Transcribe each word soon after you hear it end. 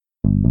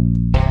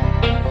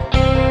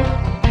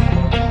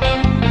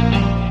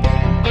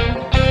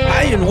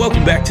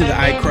Welcome back to the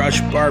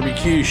iCrush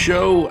Barbecue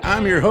Show.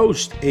 I'm your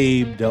host,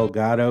 Abe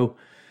Delgado.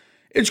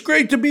 It's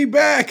great to be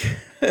back.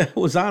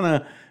 Was on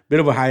a bit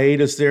of a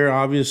hiatus there.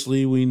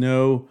 Obviously, we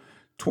know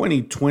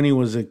 2020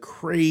 was a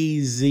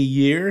crazy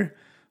year,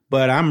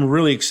 but I'm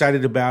really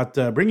excited about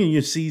bringing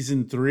you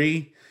season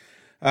 3.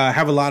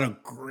 Have a lot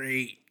of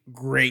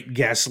great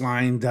guests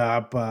lined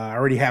up. I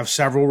already have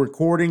several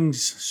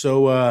recordings,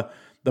 so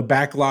the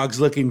backlog's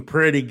looking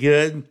pretty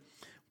good.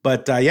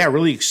 But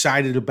really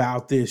excited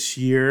about this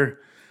year.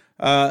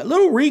 A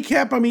little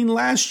recap. I mean,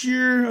 last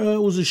year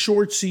was a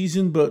short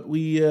season, but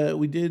we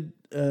did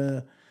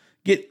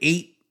get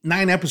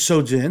 9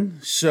 episodes in.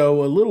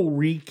 So a little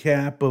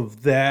recap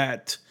of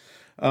that.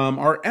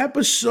 Our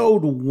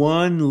episode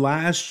 1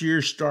 last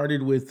year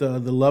started with the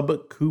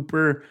Lubbock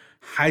Cooper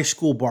High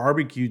School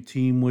Barbecue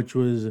team, which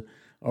was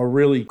a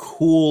really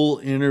cool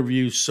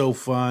interview. So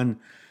fun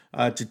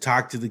to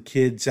talk to the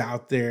kids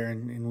out there,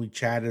 and we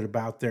chatted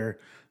about their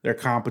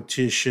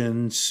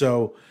competition.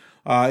 So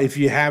if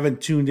you haven't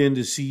tuned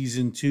into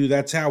season 2,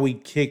 that's how we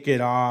kick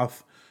it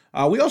off.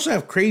 We also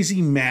have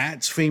Crazy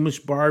Matt's Famous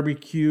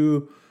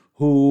Barbecue,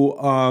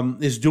 who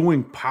is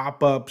doing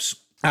pop-ups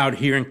out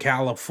here in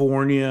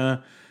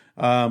California,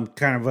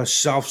 kind of a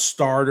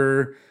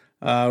self-starter,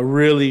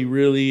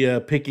 really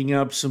picking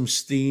up some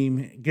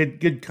steam.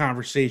 Good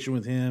conversation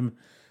with him.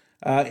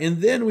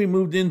 And then we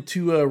moved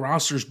into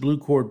Rosser's Blue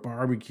Court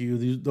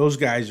Barbecue. Those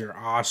guys are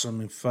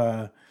awesome.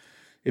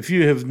 If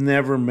you have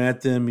never met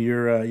them,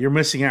 you're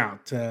missing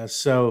out.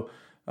 So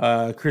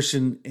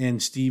Kristen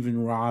and Steven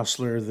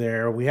Rossler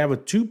there. We have a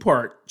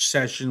 2-part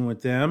session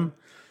with them.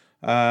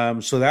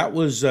 So that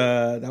was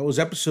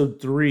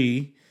episode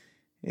 3,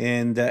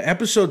 and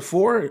episode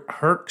 4,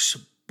 Herc's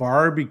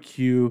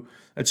Barbecue.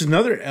 That's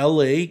another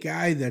LA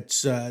guy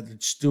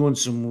that's doing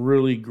some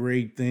really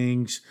great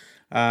things.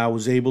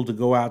 Was able to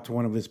go out to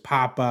one of his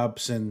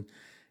pop-ups and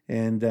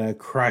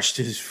crushed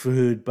his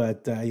food.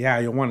 But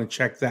you'll want to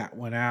check that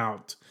one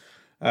out.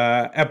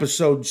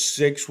 Episode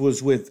 6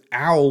 was with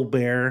Owl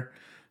Bear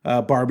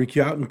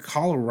Barbecue out in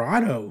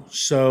Colorado.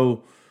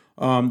 So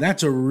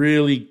that's a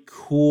really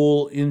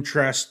cool,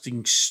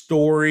 interesting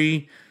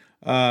story.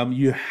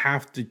 You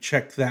have to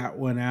check that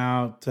one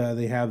out. I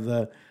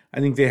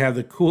think they have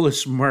the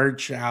coolest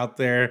merch out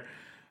there.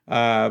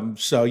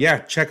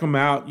 Check them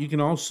out. You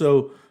can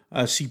also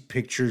see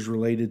pictures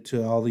related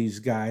to all these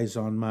guys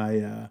on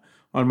my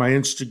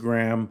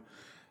Instagram.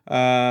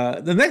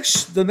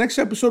 The next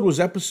episode was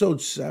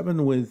episode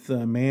 7 with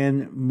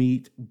Man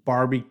Meat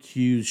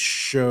Barbecue's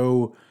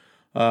show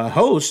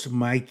host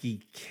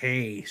Mikey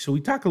K. So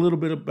we talk a little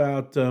bit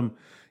about some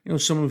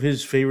of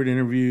his favorite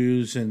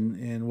interviews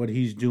and what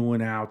he's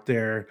doing out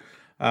there.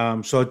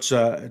 So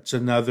it's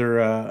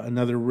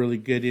another really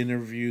good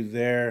interview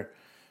there.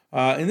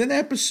 And then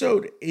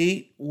episode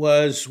 8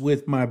 was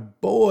with my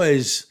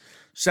boys,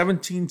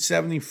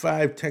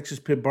 1775 Texas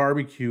Pit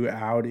Barbecue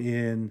out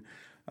in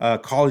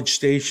College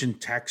Station,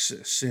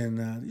 Texas.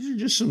 And these are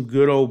just some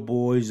good old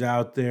boys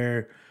out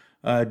there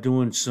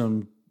doing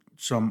some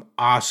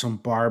awesome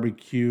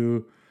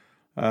barbecue.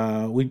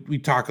 We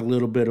talk a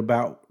little bit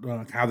about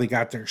how they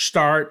got their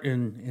start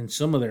and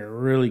some of their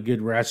really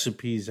good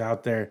recipes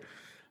out there.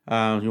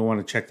 You'll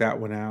want to check that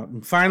one out.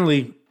 And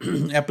finally,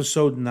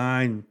 episode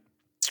 9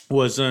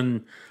 was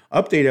an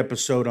update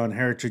episode on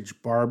Heritage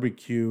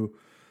Barbecue,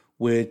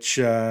 which,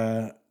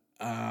 as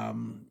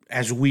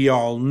we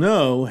all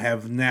know,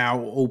 have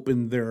now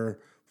opened their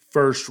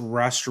first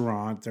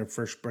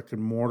brick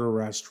and mortar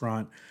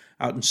restaurant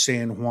out in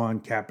San Juan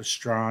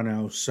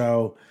Capistrano.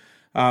 So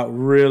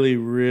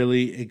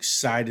really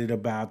excited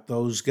about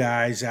those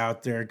guys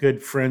out there.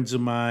 Good friends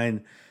of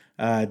mine,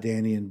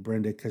 Danny and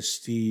Brenda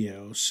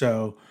Castillo.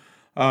 So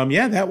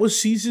that was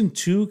season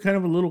 2, kind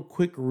of a little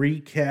quick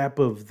recap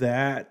of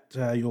that.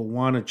 You'll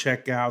want to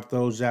check out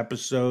those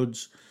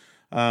episodes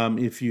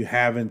if you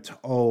haven't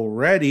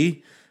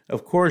already.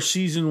 Of course,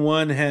 season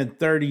 1 had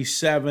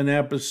 37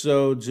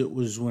 episodes. It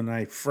was when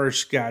I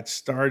first got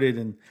started.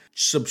 And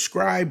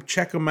subscribe,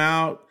 check them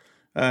out,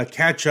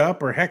 catch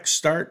up, or heck,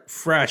 start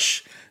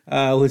fresh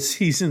with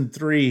season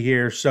 3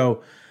 here.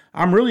 So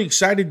I'm really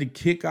excited to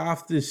kick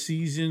off this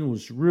season.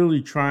 Was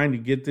really trying to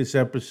get this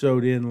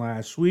episode in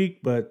last week,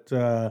 but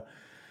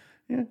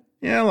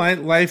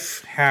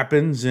life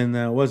happens,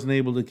 and wasn't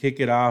able to kick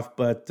it off.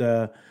 But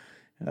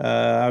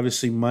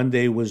obviously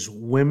Monday was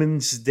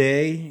Women's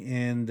Day,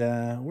 and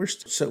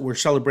we're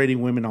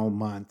celebrating women all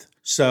month.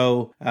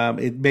 So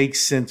it makes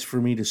sense for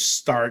me to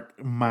start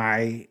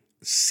my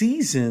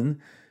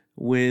season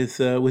with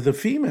a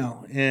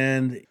female.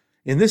 And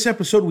in this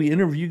episode, we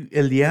interview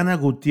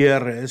Eliana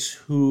Gutierrez,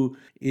 who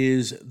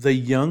is the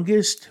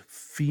youngest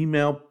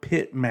female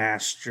pit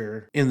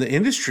master in the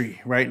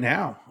industry right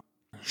now.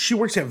 She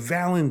works at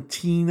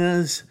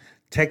Valentina's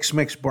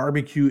Tex-Mex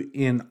Barbecue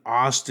in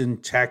Austin,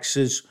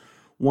 Texas.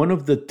 One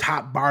of the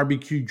top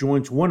barbecue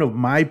joints, one of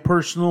my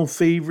personal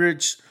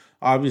favorites.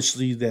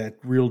 Obviously, that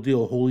Real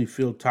Deal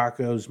Holyfield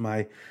taco is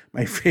my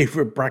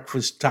favorite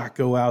breakfast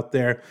taco out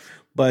there.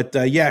 But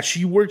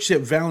she works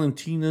at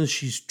Valentina's.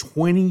 She's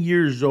 20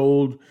 years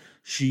old,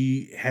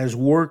 She has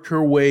worked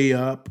her way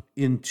up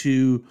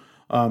into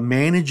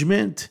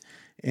management,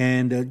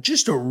 and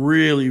just a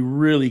really,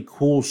 really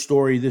cool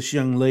story. This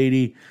young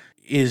lady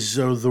is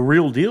the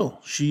real deal.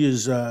 She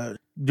is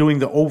doing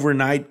the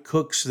overnight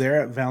cooks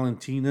there at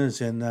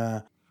Valentina's,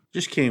 and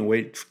just can't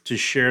wait to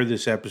share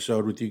this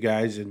episode with you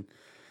guys. And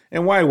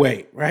why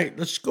wait, right?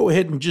 Let's go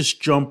ahead and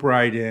just jump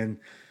right in.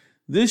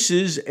 This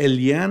is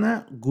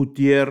Eliana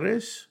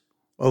Gutierrez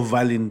of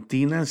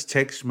Valentina's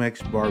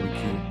Tex-Mex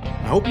Barbecue.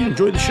 I hope you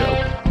enjoy the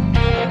show.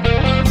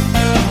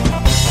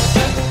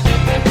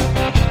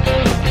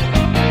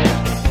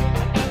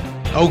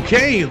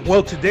 Okay,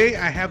 well, today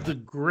I have the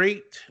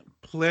great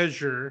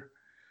pleasure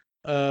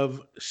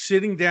of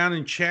sitting down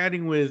and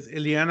chatting with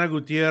Eliana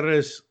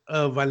Gutierrez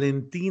of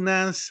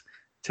Valentina's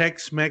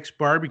Tex-Mex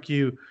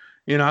Barbecue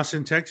in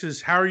Austin,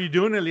 Texas. How are you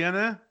doing,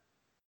 Eliana?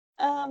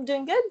 I'm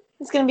doing good.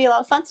 It's going to be a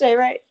lot of fun today,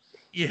 right?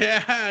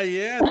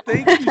 Yeah.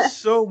 Thank you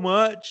so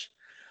much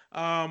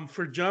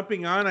for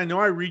jumping on. I know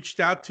I reached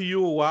out to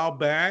you a while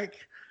back,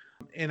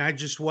 and I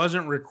just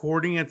wasn't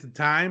recording at the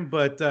time,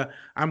 but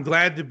I'm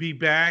glad to be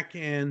back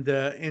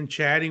and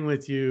chatting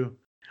with you.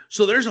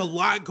 So there's a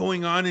lot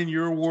going on in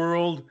your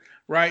world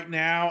right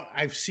now.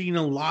 I've seen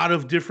a lot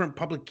of different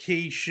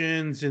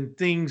publications and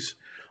things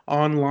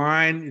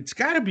online. It's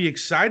got to be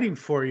exciting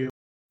for you.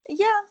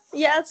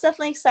 Yeah, it's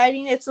definitely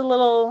exciting. It's a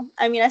little,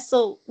 I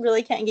still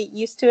really can't get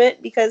used to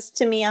it because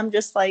to me, I'm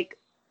just like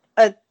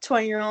a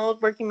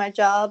 20-year-old working my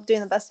job, doing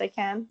the best I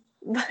can.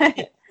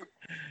 But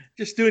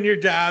Just doing your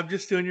job,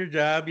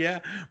 yeah.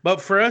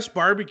 But for us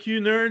barbecue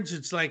nerds,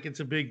 it's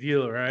a big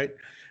deal, right?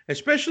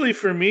 Especially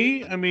for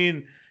me.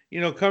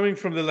 Coming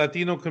from the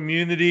Latino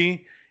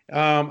community,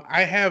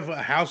 I have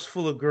a house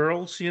full of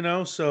girls,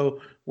 so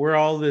we're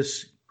all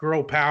this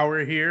girl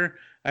power here.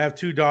 I have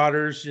two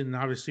daughters and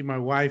obviously my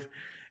wife.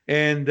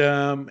 And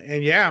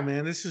yeah,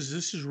 man, this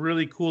is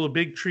really cool, a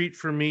big treat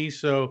for me.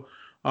 So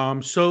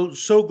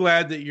so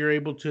glad that you're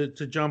able to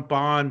jump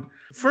on.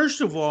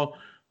 First of all,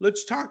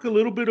 let's talk a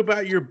little bit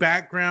about your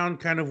background,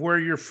 kind of where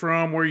you're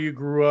from, where you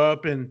grew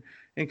up, and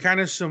kind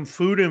of some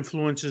food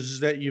influences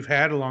that you've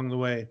had along the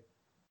way.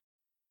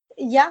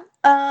 yeah,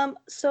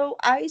 so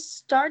I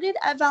started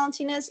at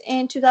Valentina's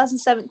in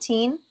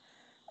 2017.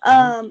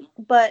 Hmm.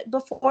 But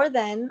before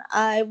then,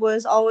 I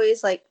was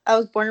always like, I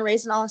was born and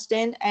raised in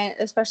Austin, and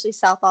especially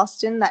South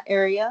Austin, that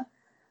area.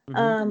 Hmm.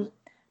 Um,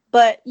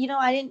 but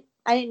I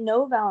didn't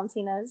know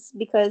Valentina's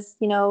because,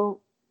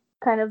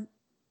 kind of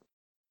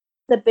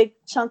the big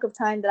chunk of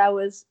time that I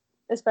was,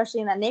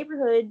 especially in that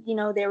neighborhood,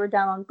 they were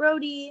down on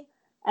Brody.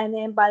 And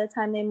then by the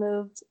time they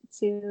moved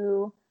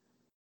to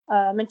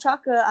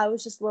Menchaca, I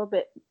was just a little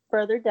bit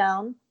further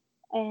down.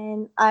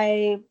 And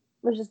I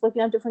was just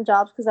looking at different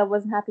jobs because I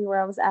wasn't happy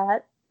where I was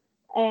at.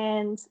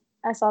 And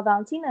I saw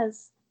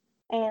Valentina's.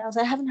 And I was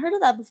like, I haven't heard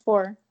of that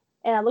before.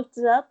 And I looked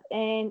it up,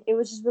 and it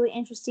was just really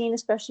interesting,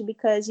 especially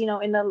because, in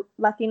the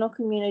Latino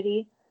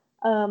community,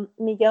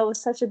 Miguel was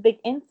such a big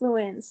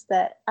influence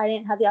that I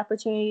didn't have the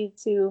opportunity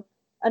to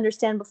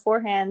understand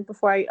beforehand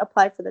before I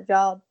applied for the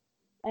job.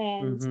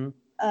 And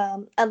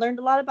Hmm. I learned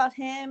a lot about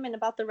him and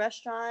about the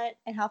restaurant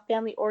and how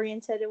family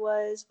oriented it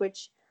was,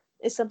 which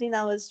is something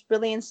that was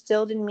really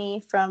instilled in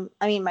me from,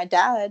 my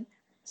dad.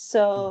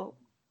 So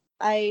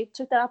I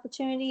took that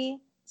opportunity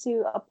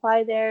to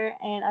apply there,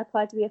 and I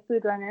applied to be a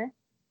food runner.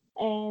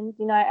 And,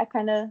 I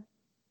kind of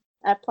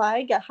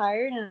applied, got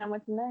hired, and I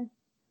went from there.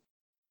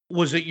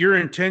 Was it your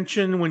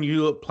intention when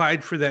you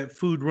applied for that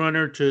food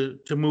runner to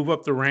move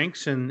up the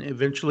ranks and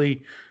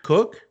eventually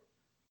cook?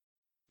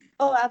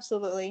 Oh,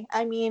 absolutely.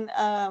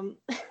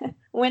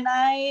 When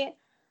I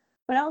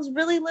was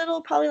really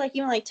little, probably like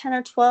even like 10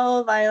 or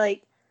 12, I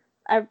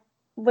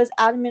was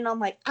adamant on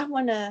like I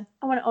want to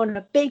own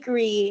a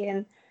bakery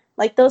and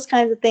like those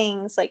kinds of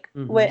things, like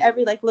what Hmm.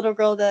 every like little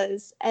girl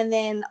does. And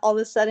then all of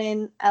a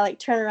sudden I like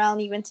turn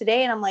around even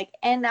today and I'm like,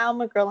 and now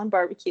I'm a girl in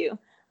barbecue.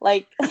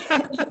 Like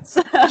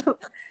so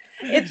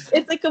it's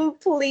a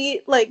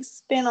complete like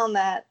spin on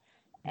that.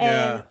 And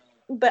Yeah.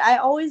 but I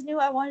always knew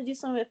I wanted to do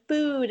something with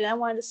food and I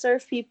wanted to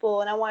serve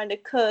people and I wanted to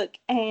cook.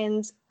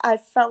 And I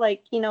felt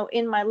like,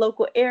 in my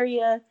local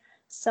area,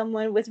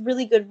 someone with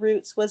really good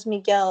roots was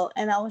Miguel.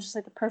 And I was just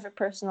like the perfect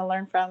person to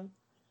learn from.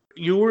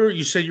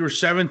 You said you were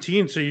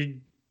 17, so you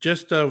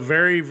just a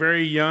very,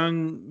 very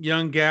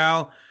young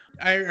gal.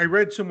 I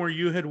read somewhere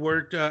you had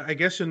worked, I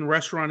guess, in the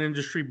restaurant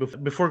industry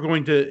before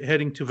going to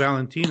heading to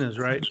Valentina's,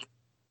 right?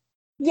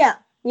 Yeah.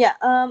 Yeah.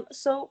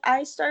 So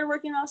I started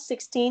working when I was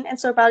 16. And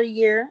so about a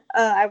year,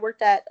 I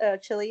worked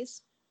at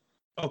Chili's.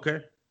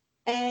 Okay.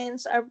 And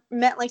so I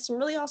met like some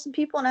really awesome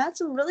people and I had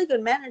some really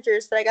good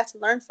managers that I got to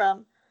learn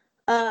from.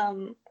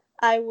 Um,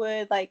 I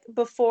would like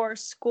before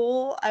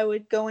school, I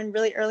would go in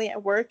really early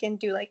at work and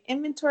do like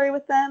inventory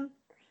with them.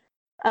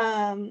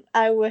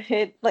 I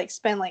would like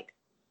spend like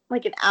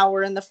an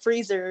hour in the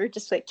freezer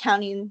just like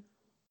counting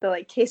the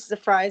like cases of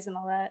fries and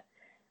all that.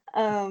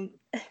 Um,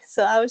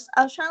 so I was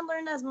trying to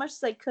learn as much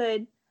as I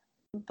could,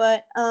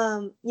 but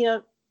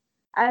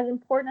as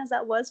important as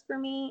that was for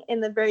me in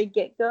the very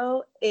get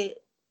go,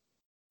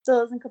 still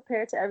doesn't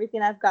compare to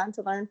everything I've gotten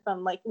to learn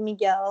from like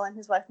Miguel and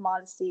his wife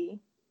Modesty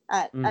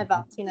at Hmm.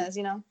 Valentina's,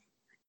 you know.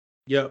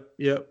 Yep,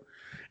 yep.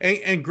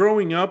 And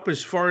growing up,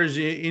 as far as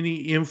any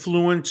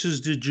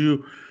influences, did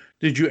you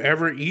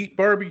ever eat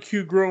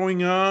barbecue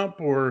growing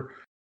up, or?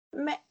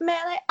 Man,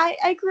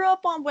 I grew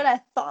up on what I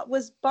thought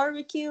was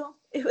barbecue.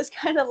 It was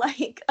kind of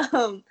like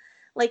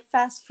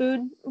fast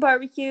food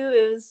barbecue.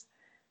 It was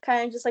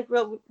kind of just like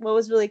what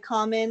was really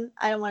common.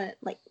 I don't want to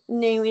like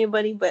name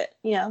anybody, but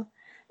you know,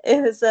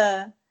 it was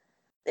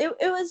it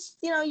was,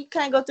 you know, you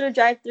kind of go through a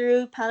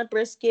drive-through, pound a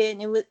brisket,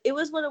 and it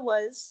was what it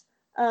was.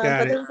 Got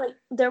But it.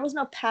 there was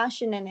no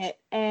passion in it,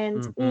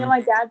 and you know, Hmm.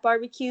 my dad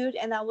barbecued,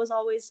 and that was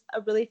always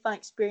a really fun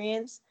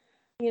experience.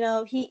 You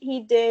know,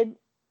 he did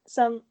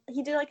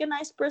like a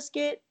nice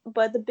brisket,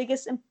 but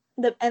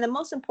the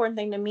most important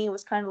thing to me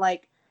was kind of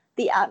like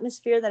the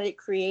atmosphere that it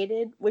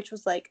created, which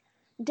was like,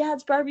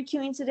 Dad's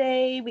barbecuing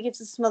today. We get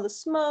to smell the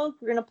smoke.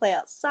 We're gonna play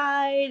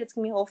outside. It's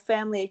gonna be a whole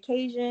family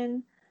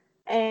occasion,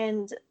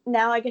 and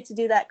now I get to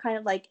do that kind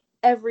of like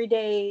every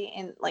day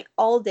and like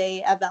all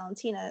day at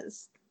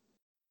Valentina's.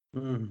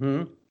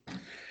 Hmm.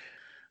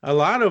 A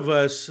lot of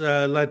us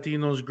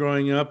Latinos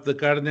growing up, the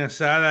carne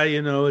asada,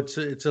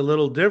 it's a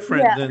little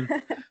different Yeah.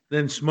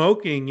 than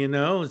smoking.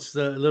 It's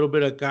a little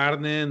bit of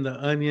carne and the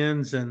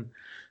onions, and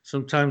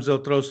sometimes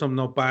they'll throw some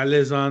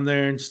nopales on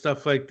there and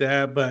stuff like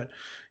that. But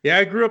yeah,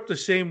 I grew up the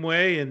same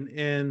way, and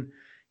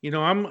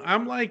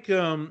I'm like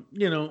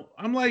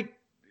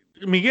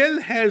Miguel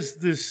has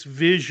this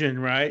vision,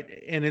 right?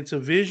 And it's a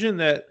vision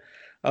that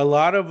a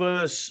lot of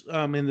us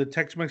in the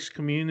Tex-Mex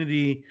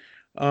community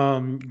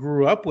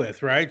grew up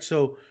with, right?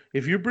 So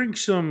if you bring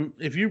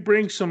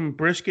some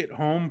brisket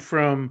home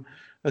from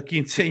a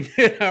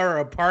quinceañera or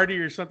a party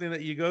or something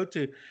that you go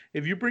to,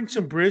 if you bring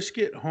some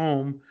brisket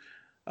home,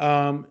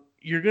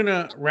 you're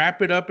gonna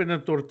wrap it up in a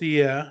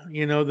tortilla,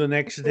 the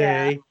next Yeah.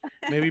 day.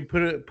 Maybe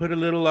put a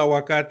little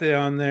aguacate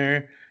on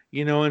there,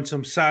 and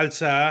some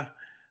salsa,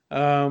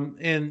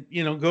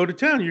 and go to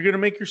town. You're gonna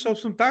make yourself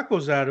some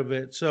tacos out of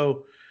it.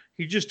 So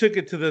he just took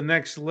it to the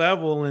next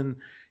level, and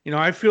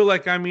I feel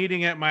like I'm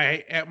eating at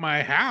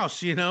my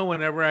house,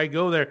 whenever I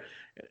go there.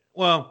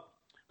 Well,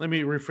 let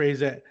me rephrase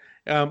that.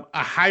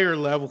 A higher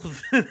level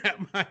than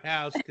at my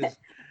house, because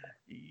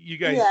you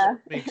guys Yeah.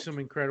 make some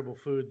incredible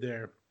food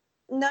there.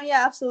 No,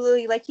 yeah,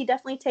 absolutely. Like he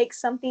definitely takes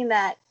something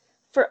that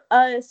for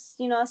us,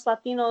 you know, us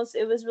Latinos,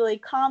 it was really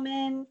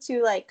common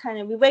to like kind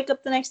of we wake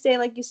up the next day,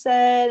 like you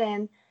said,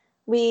 and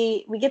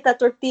we get that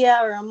tortilla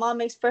or our mom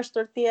makes fresh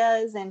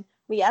tortillas and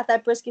we add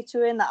that brisket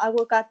to it and the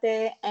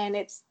aguacate and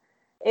it's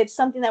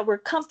something that we're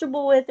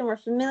comfortable with and we're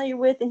familiar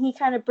with and he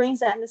kind of brings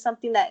that into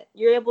something that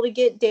you're able to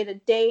get day to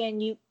day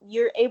and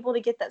you're able to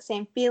get that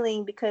same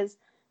feeling because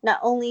not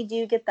only do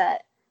you get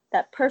that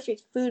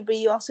perfect food, but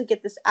you also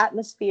get this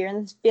atmosphere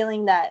and this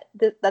feeling that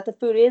that the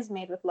food is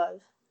made with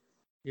love.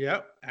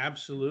 Yep,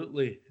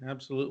 absolutely,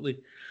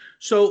 absolutely.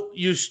 So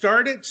you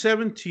start at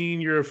 17.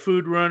 You're a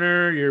food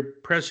runner. You're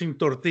pressing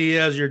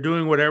tortillas. You're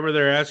doing whatever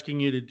they're asking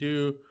you to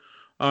do.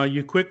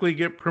 You quickly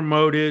get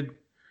promoted.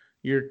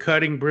 You're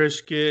cutting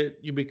brisket.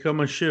 You become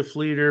a shift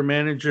leader,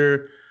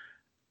 manager.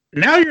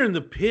 Now you're in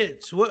the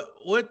pits. What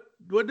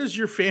does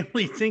your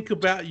family think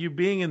about you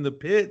being in the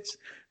pits?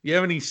 Do you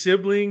have any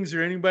siblings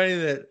or anybody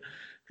that?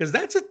 Because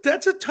that's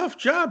a tough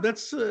job.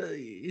 It's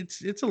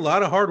a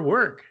lot of hard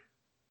work.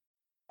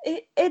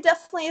 It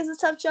definitely is a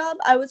tough job.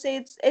 I would say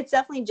it's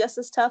definitely just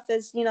as tough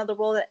as you know the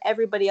role that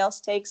everybody else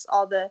takes.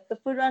 All the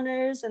food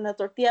runners and the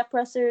tortilla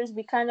pressers.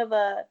 We kind of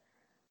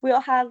we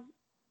all have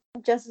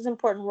just as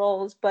important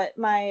roles. But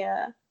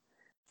my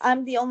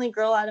I'm the only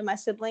girl out of my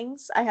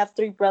siblings. I have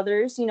three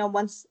brothers. You know,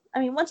 one's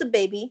a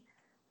baby.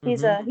 Hmm.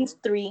 He's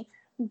three,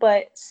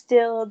 but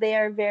still they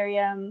are very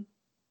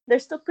they're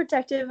still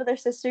protective of their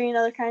sister. You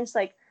know, they're kind of just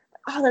like,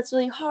 oh, that's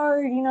really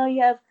hard. You know,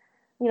 you have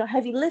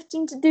heavy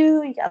lifting to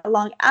do. You got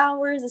long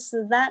hours. This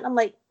and that. And I'm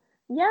like,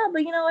 yeah,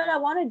 but you know what? I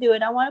want to do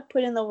it. I want to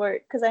put in the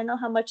work because I know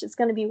how much it's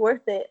going to be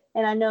worth it,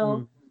 and I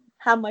know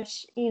how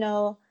much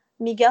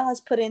Miguel has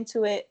put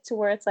into it to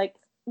where it's like,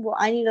 well,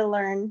 I need to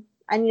learn.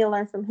 I need to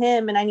learn from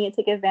him, and I need to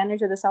take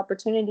advantage of this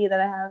opportunity that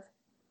I have.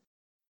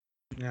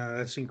 Yeah,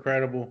 that's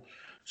incredible.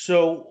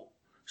 So,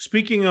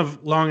 speaking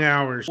of long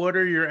hours, what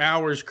are your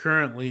hours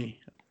currently?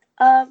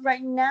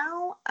 Right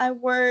now, I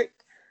work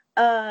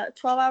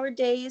 12-hour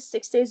days,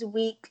 6 days a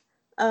week,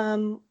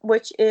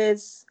 which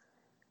is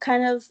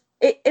kind of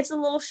it's a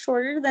little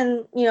shorter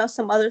than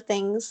some other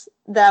things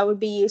that I would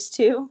be used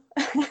to,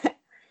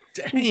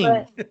 Dang.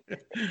 but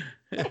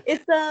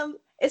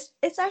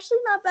it's actually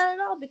not bad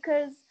at all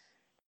because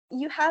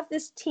you have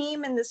this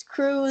team and this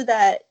crew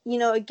that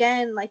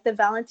again like the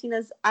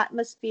Valentina's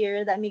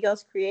atmosphere that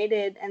Miguel's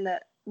created and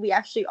that we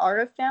actually are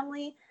a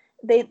family.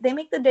 They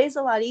make the days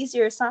a lot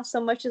easier. It's not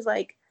so much as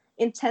like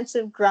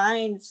intensive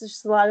grind. It's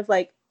just a lot of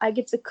like I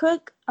get to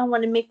cook. I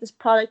want to make this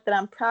product that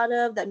I'm proud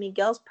of, that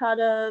Miguel's proud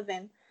of,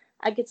 and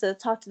I get to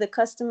talk to the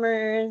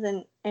customers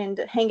and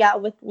hang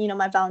out with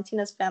my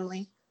Valentina's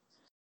family.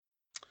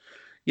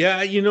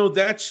 Yeah,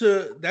 that's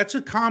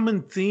a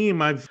common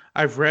theme.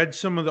 I've read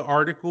some of the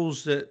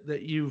articles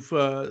that you've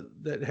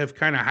that have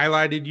kind of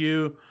highlighted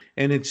you,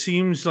 and it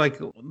seems like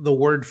the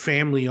word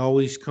family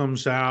always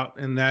comes out,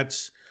 and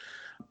that's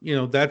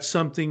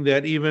something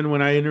that even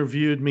when I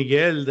interviewed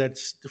Miguel,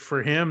 that's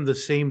for him the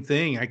same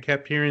thing. I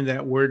kept hearing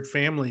that word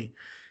family,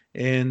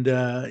 and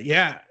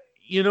yeah,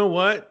 you know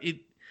what? It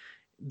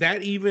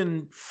that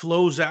even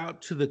flows out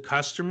to the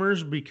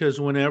customers because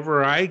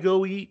whenever I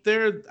go eat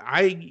there,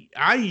 I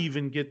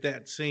even get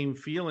that same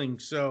feeling.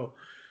 So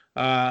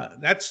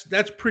that's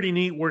pretty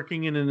neat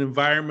working in an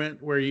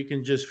environment where you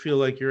can just feel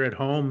like you're at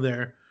home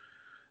there.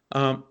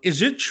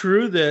 Is it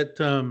true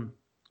that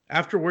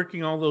after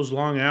working all those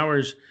long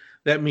hours,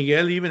 that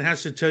Miguel even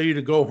has to tell you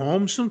to go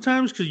home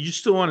sometimes because you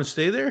still want to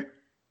stay there?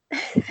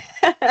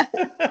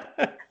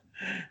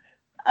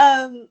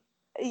 um,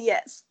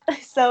 yes.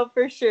 So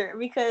for sure,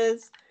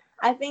 because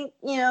I think,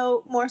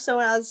 more so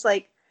when I was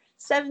like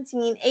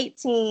 17,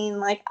 18,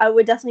 like I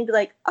would definitely be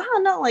like,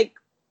 oh no, like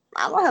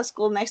I don't have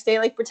school the next day,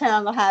 like pretend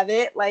I don't have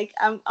it. Like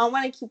I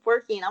want to keep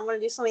working. I want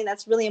to do something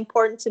that's really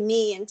important to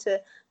me and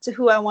to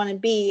who I want to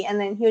be. And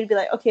then he would be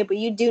like, okay, but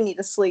you do need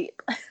to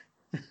sleep.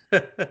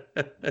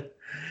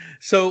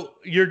 So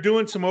you're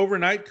doing some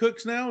overnight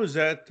cooks now? Is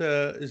that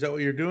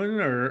what you're doing,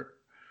 or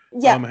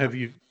Yeah. have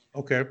you?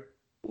 Okay.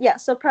 Yeah,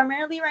 so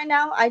primarily right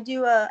now I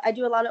do a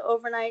lot of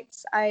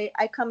overnights. I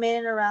come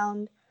in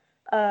around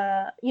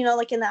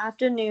like in the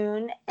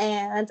afternoon,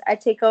 and I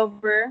take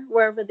over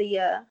wherever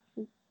the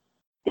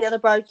other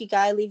barbecue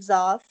guy leaves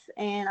off,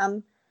 and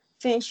I'm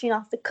finishing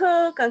off the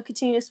cook. I'm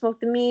continuing to smoke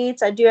the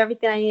meats. I do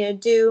everything I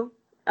need to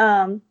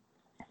do.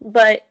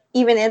 But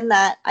even in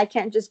that, I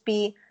can't just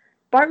be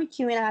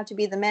barbecuing. I have to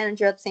be the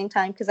manager at the same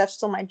time because that's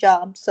still my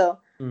job. So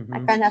I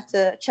Hmm. kind of have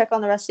to check on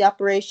the rest of the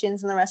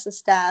operations and the rest of the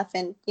staff,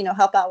 and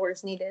help out where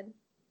it's needed.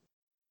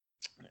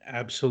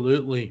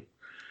 Absolutely.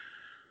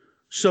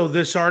 So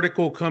this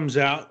article comes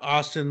out,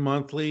 Austin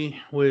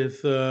Monthly,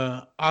 with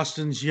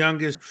Austin's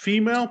youngest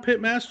female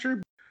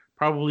pitmaster,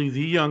 probably the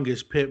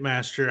youngest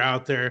pitmaster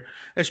out there,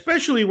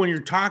 especially when you're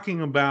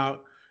talking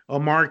about a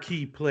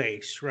marquee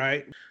place,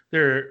 right?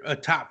 They're a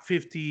top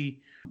 50,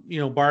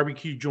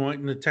 barbecue joint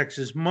in the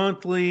Texas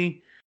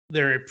Monthly.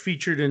 They're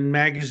featured in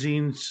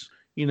magazines,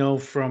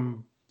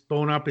 from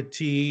Bon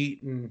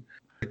Appetit and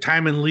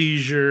Time and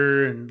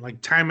Leisure and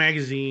like Time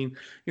Magazine,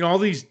 all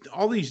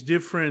these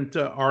different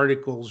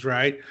articles,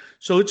 right?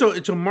 So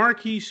it's a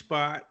marquee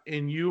spot,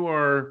 and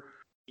you're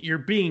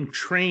being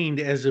trained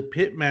as a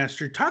pit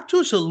master. Talk to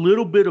us a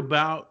little bit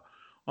about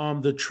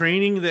the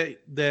training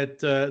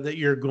that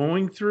you're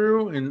going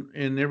through,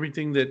 and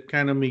everything that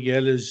kind of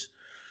Miguel is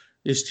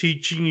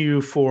teaching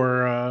you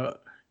for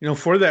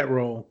that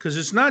role, because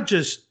it's not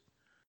just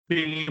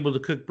being able to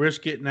cook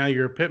brisket. Now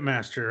you're a pit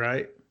master,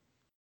 right?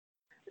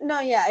 No,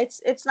 yeah,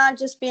 it's not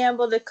just being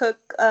able to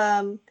cook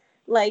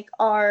like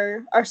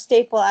our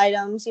staple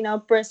items,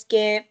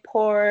 brisket,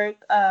 pork,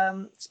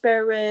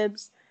 spare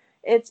ribs.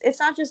 It's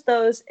not just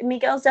those.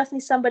 Miguel's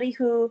definitely somebody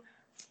who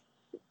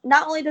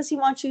not only does he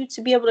want you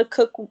to be able to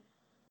cook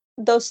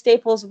those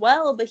staples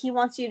well, but he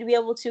wants you to be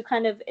able to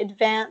kind of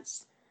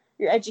advance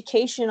your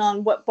education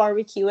on what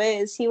barbecue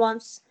is. He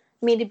wants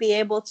me to be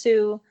able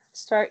to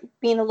start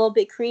being a little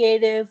bit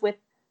creative with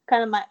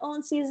kind of my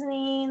own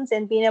seasonings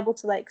and being able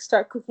to like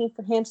start cooking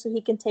for him so he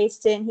can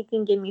taste it and he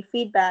can give me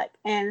feedback.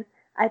 And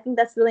I think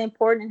that's really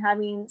important in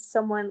having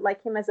someone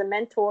like him as a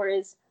mentor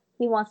is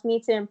he wants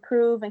me to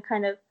improve and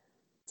kind of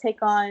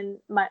take on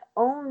my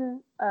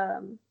own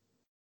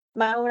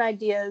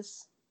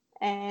ideas.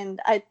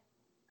 And I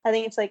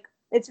think it's like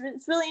it's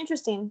really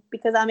interesting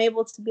because I'm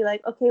able to be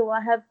like, okay, well,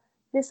 I have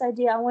this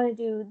idea. I want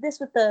to do this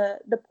with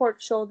the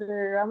pork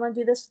shoulder. I want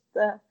to do this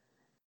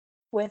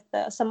with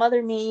some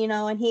other meat,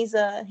 and he's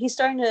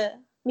starting to.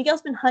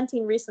 Miguel's been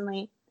hunting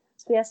recently,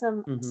 so he has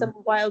Hmm. some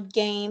wild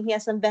game. He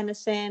has some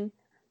venison,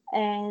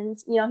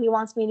 and he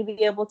wants me to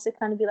be able to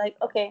kind of be like,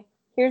 okay,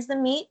 here's the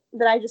meat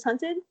that I just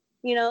hunted.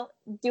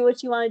 Do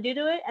what you want to do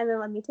to it, and then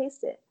let me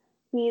taste it.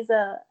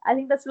 I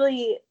think that's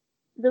really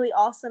really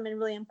awesome and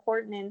really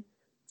important, and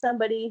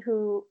somebody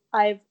who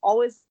I've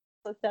always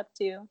looked up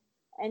to,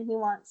 and he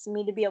wants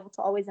me to be able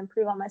to always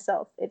improve on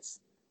myself. It's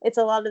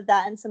a lot of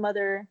that and some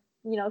other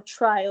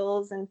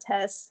trials and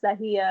tests that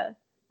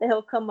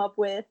he'll come up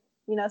with.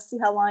 See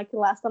how long I can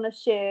last on a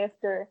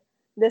shift or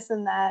this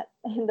and that,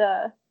 and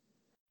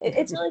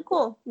it's really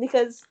cool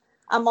because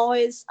I'm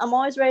always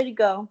ready to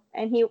go,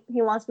 and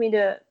he wants me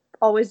to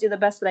always do the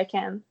best that I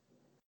can.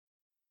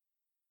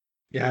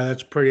 Yeah,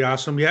 that's pretty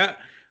awesome. Yeah,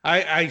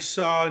 I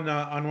saw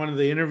on one of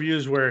the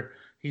interviews where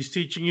he's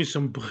teaching you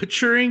some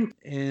butchering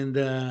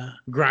and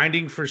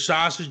grinding for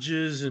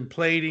sausages and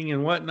plating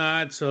and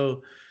whatnot.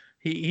 So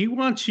he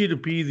wants you to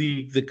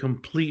be the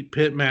complete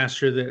pit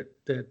master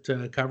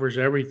that covers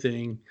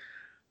everything,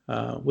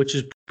 which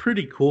is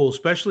pretty cool,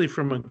 especially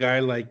from a guy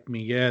like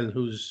Miguel,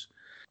 who's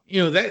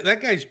that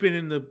guy's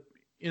been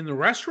in the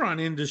restaurant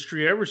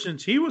industry ever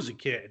since he was a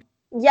kid.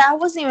 Yeah, I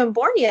wasn't even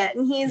born yet,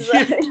 and he was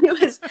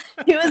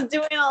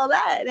doing all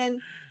that,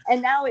 and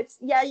now it's,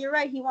 yeah, you're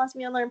right. He wants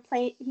me to learn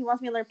He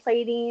wants me to learn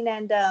plating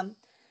and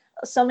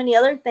so many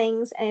other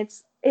things, and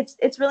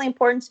it's really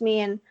important to me.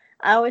 And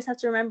I always have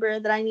to remember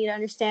that I need to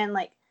understand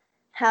like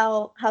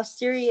how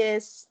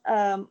serious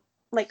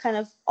like kind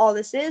of all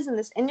this is and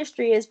this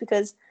industry is,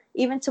 because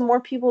even to more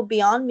people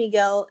beyond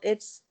Miguel,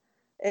 it's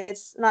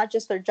not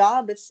just their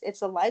job,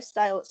 it's a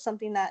lifestyle, it's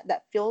something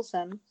that fuels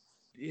them.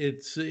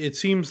 It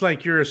seems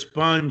like you're a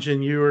sponge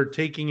and you are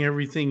taking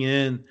everything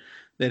in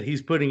that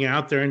he's putting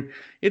out there, and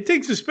it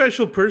takes a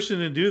special person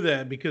to do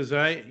that, because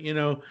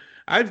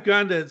I've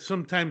gone to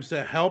sometimes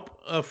to help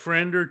a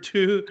friend or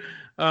two,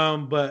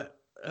 but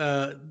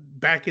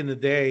back in the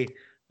day,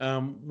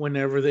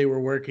 whenever they were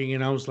working,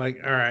 and I was like,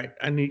 all right,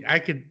 I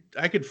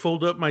could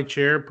fold up my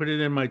chair, put it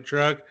in my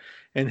truck,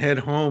 and head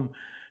home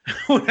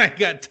when I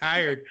got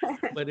tired.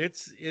 But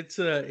it's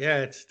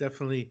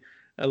definitely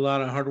a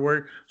lot of hard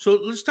work. So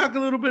let's talk a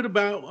little bit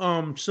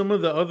about some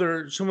of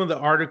the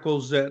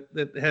articles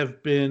that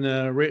have been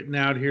written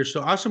out here.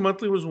 So Awesome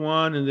Monthly was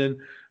one, and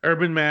then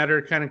Urban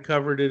Matter kind of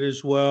covered it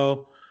as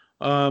well.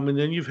 And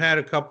then you've had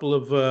a couple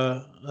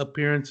of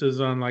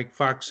appearances on like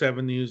Fox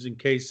 7 News and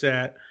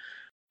KSAT.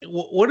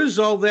 What has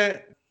all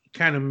that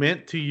kind of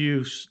meant to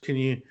you? Can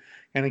you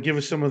kind of give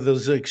us some of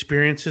those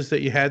experiences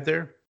that you had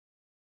there?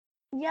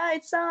 Yeah,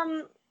 it's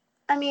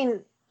I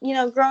mean,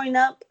 growing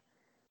up,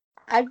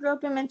 I grew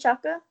up in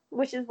Menchaca,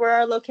 which is where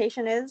our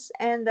location is,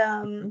 and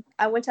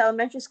I went to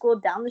elementary school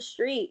down the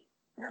street.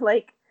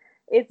 Like,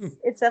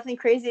 it's definitely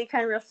crazy to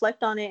kind of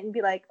reflect on it and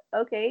be like,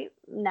 okay,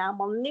 now I'm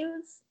on the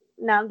news,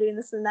 now I'm doing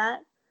this and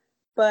that.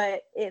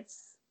 But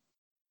it's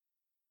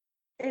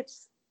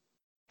it's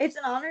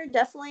an honor,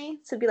 definitely,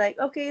 to be like,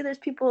 okay, there's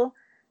people,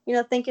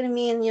 thinking of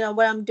me, and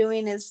what I'm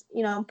doing is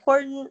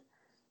important.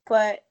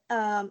 But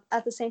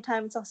at the same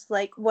time, it's also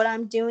like what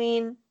I'm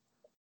doing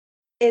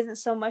isn't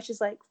so much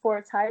as like for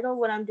a title.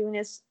 What I'm doing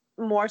is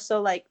more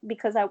so like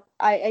because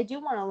I do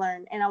want to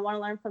learn, and I want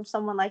to learn from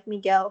someone like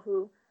Miguel,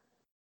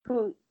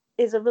 who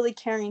is a really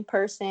caring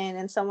person,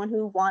 and someone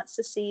who wants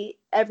to see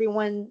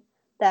everyone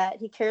that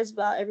he cares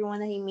about, everyone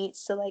that he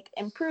meets, to like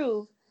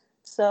improve.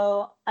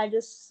 So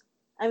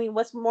I mean,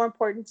 what's more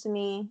important to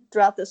me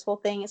throughout this whole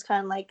thing is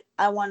kind of like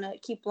I want to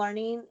keep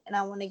learning and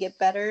I want to get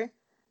better.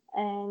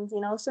 And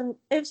some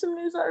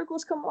news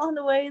articles come along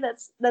the way,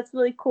 that's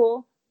really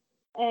cool.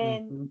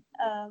 And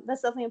Mhm.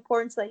 that's definitely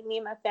important to like me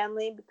and my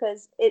family,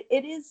 because it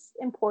is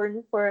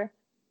important for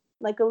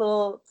like a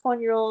little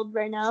 20-year-old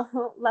right now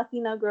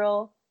Latina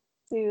girl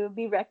to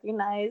be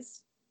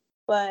recognized.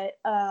 But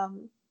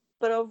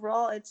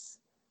overall, it's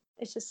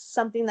just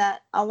something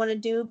that I want to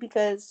do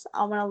because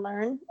I want to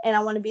learn, and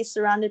I want to be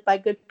surrounded by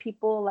good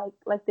people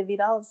like the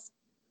Vidals.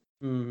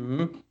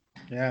 Hmm.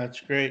 Yeah, that's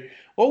great.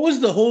 What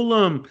was the whole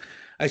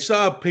I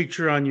saw a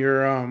picture on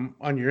your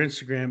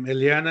Instagram.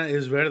 Eliana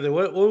is verde.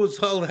 What was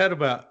all that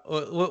about?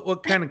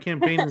 What kind of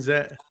campaign is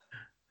that?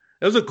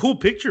 That was a cool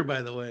picture,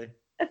 by the way.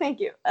 Thank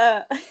you.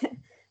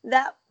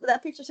 That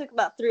picture took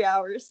about 3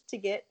 hours to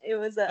get.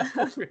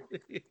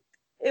 Really?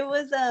 It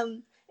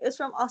was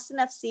from Austin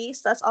FC,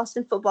 so that's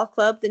Austin Football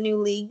Club, the new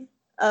league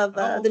of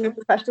Oh, the new okay.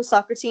 professional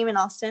soccer team in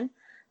Austin.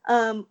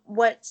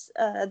 What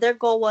their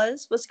goal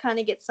was kind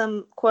of get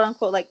some quote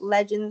unquote like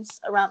legends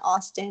around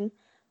Austin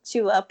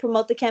to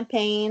promote the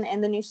campaign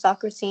and the new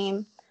soccer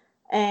team.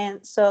 And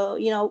so,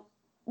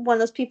 one of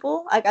those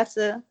people, I got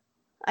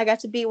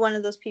to be one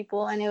of those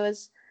people, and it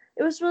was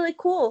really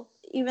cool.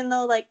 Even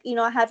though, like,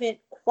 I haven't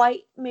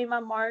quite made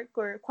my mark,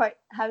 or quite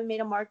haven't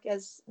made a mark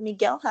as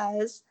Miguel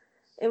has.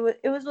 It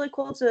was really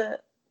cool to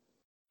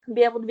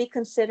be able to be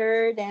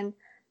considered and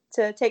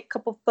to take a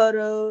couple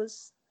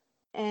photos.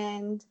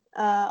 And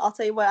I'll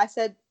tell you what, I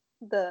said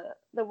the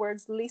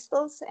words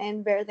listos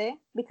and verde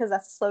because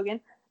that's the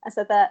slogan. I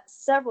said that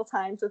several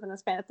times within a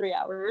span of 3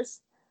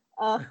 hours.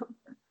 Um,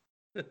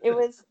 it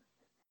was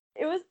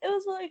it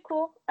was really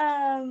cool.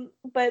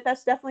 But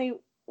that's definitely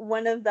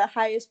one of the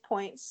highest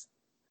points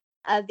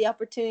at the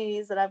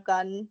opportunities that I've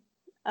gotten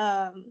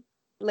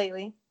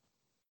lately.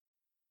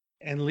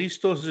 And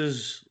listos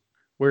is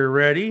we're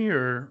ready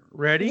or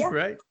ready, Yeah,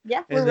 right?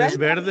 yeah, we're And then ready. I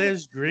verde mean,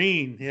 is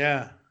green.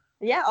 Yeah.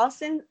 yeah,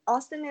 Austin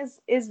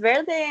is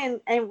verde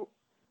and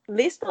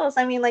listos.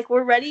 I mean, like,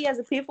 we're ready as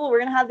a people. We're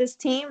gonna have this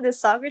team, this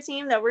soccer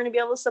team that we're gonna be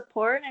able to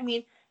support. I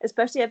mean,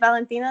 especially at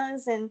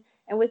Valentina's and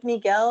with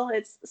Miguel,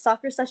 it's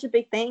soccer's such a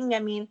big thing. I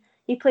mean,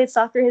 he played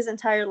soccer his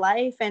entire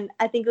life, and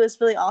I think it was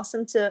really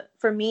awesome to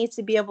for me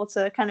to be able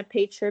to kind of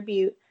pay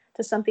tribute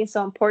to something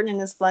so important in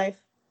his life.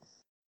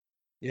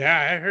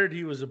 Yeah, I heard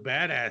he was a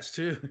badass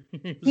too.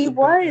 He was He a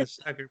was.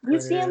 badass soccer You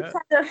see him player.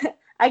 kind of.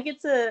 I get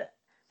to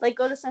like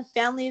go to some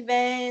family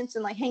events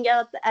and like hang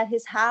out at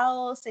his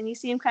house, and you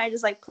see him kind of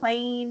just like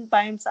playing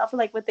by himself or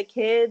like with the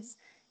kids,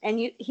 and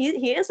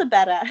he is a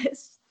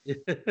badass. Yeah.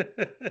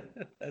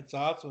 That's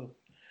awesome.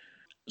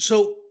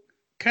 So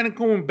kind of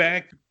going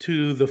back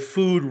to the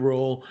food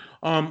role,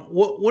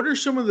 what are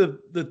some of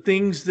the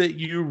things that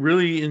you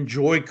really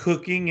enjoy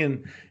cooking,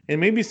 and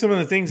maybe some of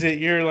the things that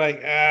you're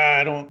like,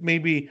 I don't,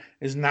 maybe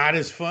is not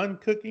as fun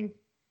cooking?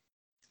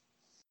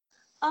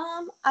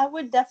 I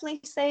would definitely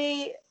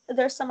say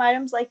there's some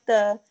items like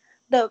the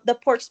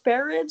pork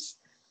spare ribs.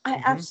 I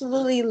Hmm.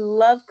 absolutely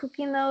love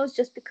cooking those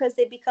just because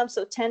they become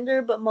so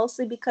tender, but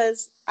mostly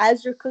because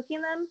as you're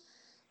cooking them,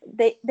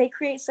 they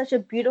create such a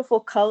beautiful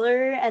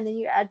color, and then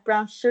you add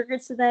brown sugar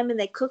to them and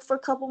they cook for a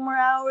couple more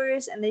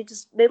hours and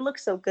they look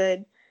so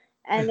good.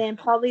 And then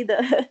probably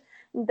the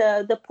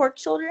the pork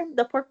shoulder,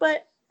 the pork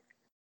butt,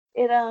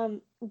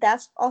 it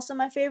that's also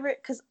my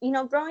favorite because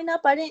growing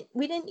up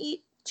we didn't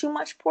eat too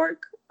much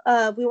pork.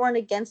 We weren't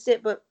against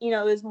it, but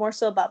it was more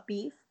so about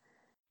beef.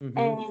 Hmm.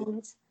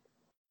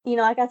 And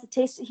I got to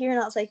taste it here and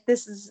I was like,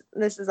 this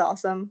is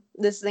awesome,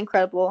 this is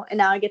incredible, and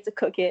now I get to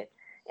cook it,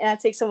 and I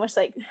take so much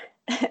like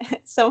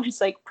so much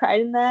like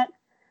pride in that.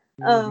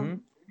 Hmm.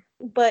 um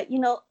but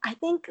I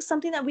think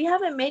something that we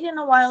haven't made in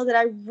a while that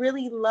I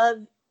really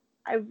love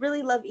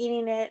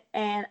eating it,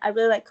 and I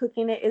really like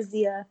cooking it, is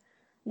the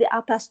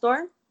al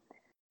pastor.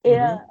 It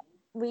Hmm.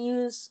 We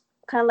use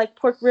kind of like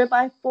pork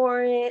ribeye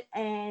for it,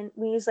 and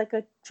we use like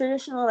a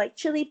traditional like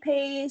chili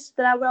paste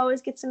that I would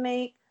always get to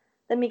make,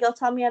 that Miguel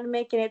taught me how to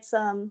make, and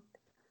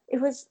it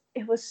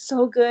was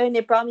so good, and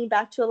it brought me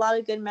back to a lot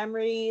of good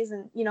memories,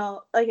 and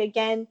like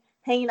again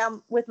hanging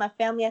out with my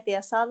family at the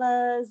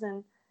asadas,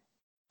 and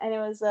it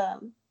was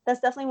that's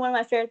definitely one of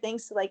my favorite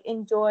things to like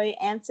enjoy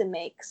and to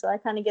make. So I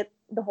kind of get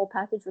the whole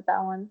package with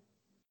that one.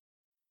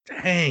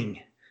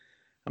 Dang,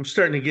 I'm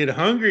starting to get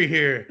hungry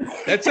here.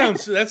 That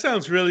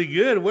sounds really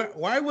good.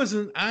 Why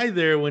wasn't I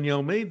there when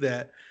y'all made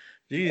that?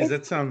 Geez, it's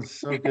that sounds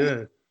so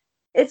good.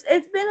 it's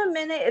been a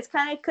minute. It's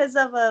kind of because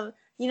of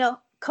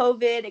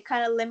COVID. It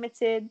kind of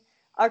limited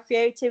our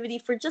creativity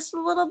for just a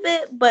little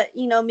bit, but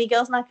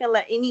Miguel's not gonna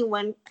let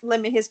anyone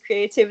limit his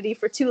creativity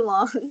for too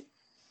long.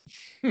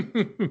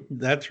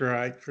 That's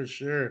right, for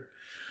sure.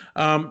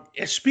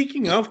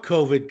 Speaking of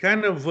COVID,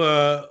 kind of,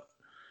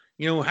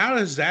 how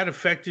has that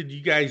affected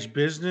you guys'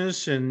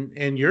 business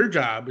and your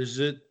job? Has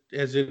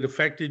it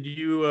affected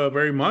you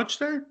very much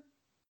there?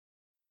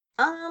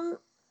 um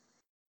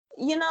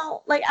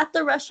like at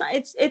the restaurant,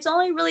 it's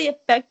only really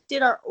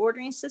affected our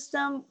ordering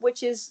system,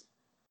 which is,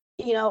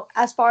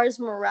 as far as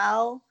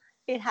morale,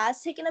 it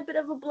has taken a bit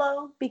of a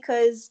blow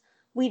because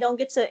we don't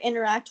get to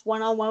interact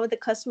one on one with the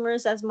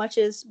customers as much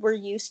as we're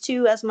used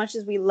to, as much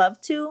as we love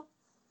to.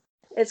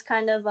 It's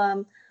kind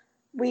of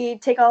we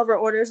take all of our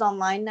orders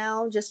online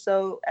now just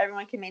so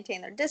everyone can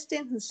maintain their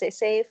distance and stay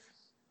safe.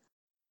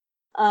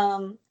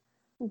 Um,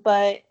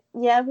 but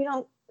yeah, we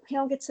don't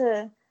get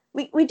to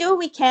we do what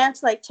we can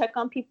to like check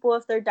on people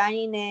if they're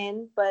dining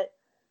in, but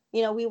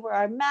we wear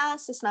our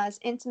masks. It's not as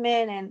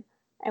intimate,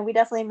 and we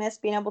definitely miss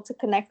being able to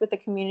connect with the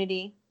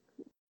community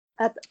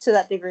to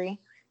that degree.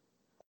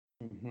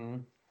 Hmm.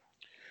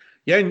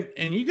 Yeah,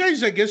 and you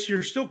guys, I guess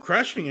you're still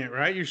crushing it,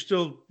 right? You're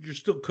still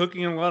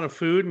cooking a lot of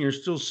food, and you're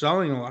still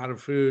selling a lot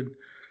of food.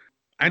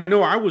 I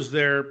know I was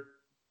there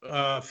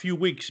a few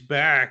weeks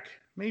back,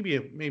 maybe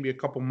a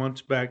couple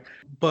months back,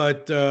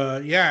 but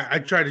yeah, I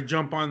tried to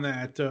jump on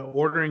that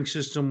ordering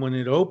system when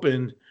it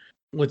opened.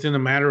 Within a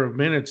matter of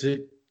minutes,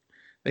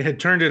 they had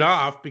turned it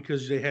off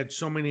because they had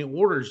so many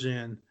orders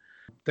in.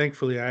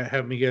 Thankfully, I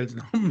have Miguel's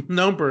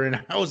number,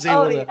 and I was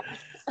Oh able yeah.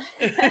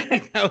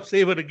 to I was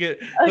able to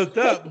get hooked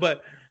Okay. up.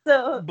 But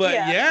So but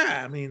yeah.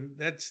 yeah, I mean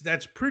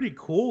that's pretty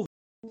cool.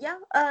 Yeah,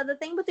 the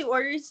thing with the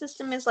ordering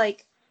system is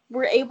like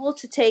we're able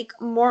to take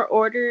more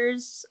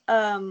orders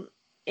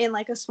in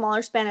like a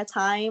smaller span of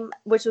time,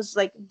 which was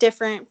like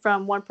different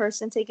from one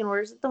person taking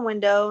orders at the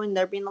window and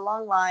there being a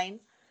long line.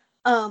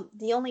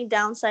 The only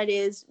downside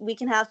is we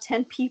can have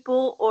 10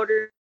 people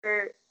order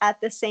at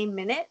the same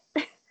minute.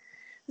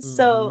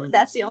 So Hmm.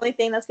 that's the only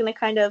thing that's going to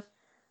kind of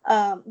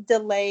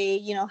delay,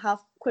 how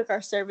quick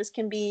our service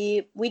can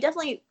be. We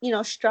definitely,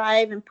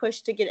 strive and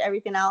push to get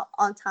everything out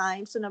on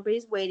time so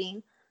nobody's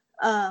waiting.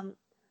 Um,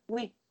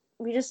 we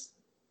we just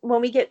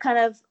when we get kind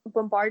of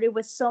bombarded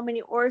with so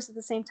many orders at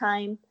the same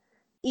time,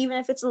 even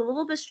if it's a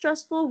little bit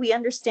stressful, we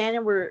understand,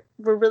 and we're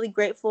really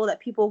grateful that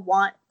people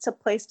want to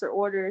place their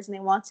orders and they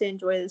want to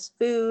enjoy this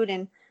food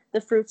and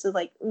the fruits of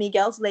like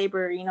Miguel's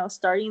labor,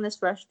 starting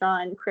this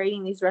restaurant and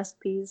creating these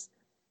recipes.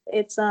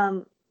 It's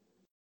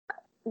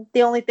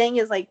the only thing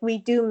is like we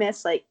do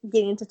miss like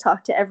getting to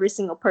talk to every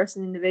single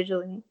person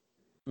individually.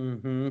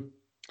 Hmm.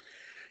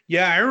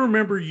 Yeah, I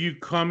remember you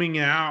coming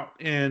out,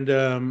 and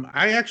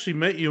I actually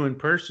met you in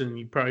person.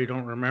 You probably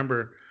don't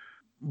remember,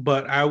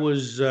 but I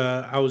was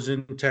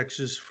in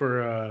Texas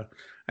for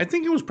I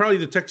think it was probably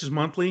the Texas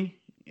Monthly,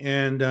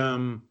 and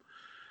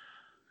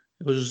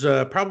it was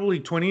probably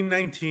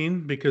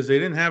 2019 because they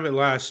didn't have it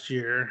last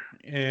year,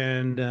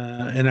 and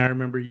I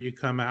remember you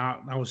come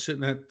out. I was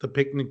sitting at the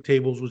picnic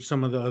tables with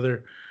some of the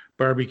other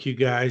barbecue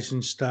guys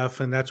and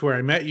stuff, and that's where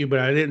I met you. But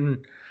I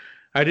didn't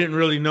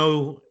really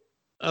know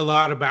a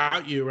lot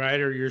about you, right,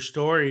 or your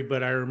story.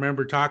 But I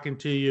remember talking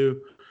to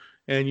you,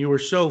 and you were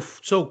so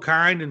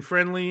kind and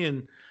friendly,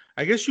 and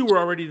I guess you were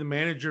already the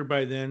manager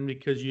by then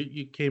because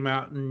you came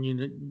out and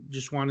you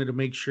just wanted to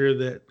make sure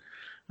that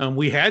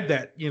we had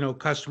that,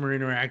 customer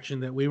interaction,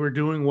 that we were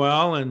doing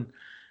well.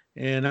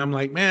 And I'm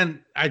like,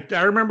 man,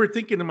 I remember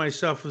thinking to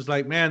myself, was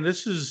like, man,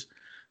 this is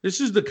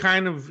the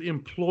kind of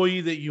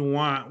employee that you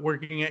want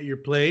working at your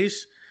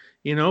place,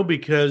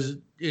 because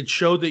it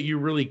showed that you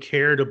really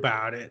cared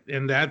about it.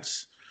 And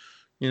that's,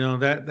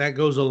 that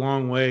goes a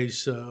long way.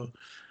 So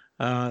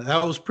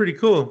that was pretty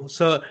cool.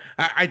 So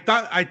I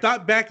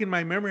thought back in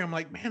my memory, I'm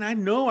like, man, I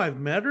know I've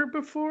met her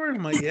before. And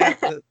I'm like, yeah,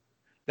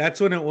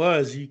 that's when it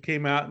was. You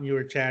came out and you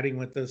were chatting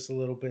with us a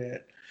little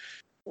bit.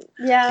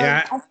 Yeah,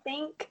 Yeah. I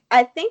think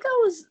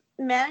I was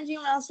managing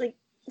when I was like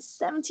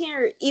 17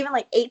 or even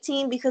like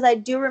 18, because I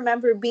do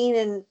remember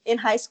being in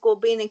high school,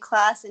 being in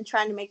class and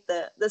trying to make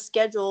the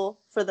schedule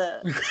for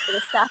the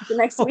staff the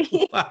next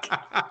week.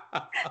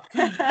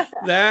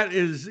 That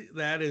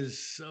is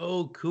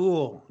so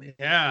cool.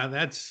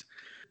 Yeah,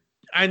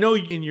 I know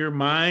in your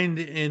mind,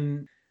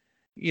 and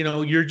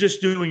you're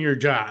just doing your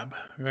job,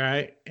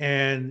 right?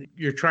 And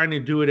you're trying to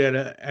do it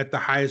at the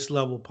highest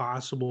level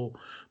possible.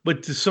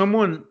 But to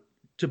someone,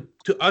 to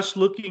us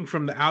looking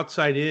from the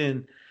outside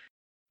in,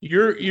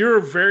 you're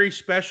very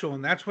special,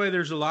 and that's why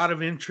there's a lot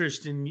of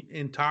interest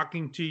in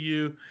talking to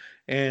you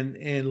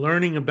and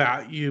learning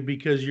about you,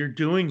 because you're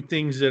doing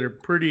things that are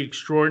pretty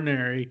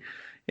extraordinary.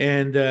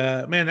 And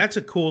man, that's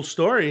a cool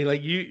story.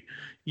 Like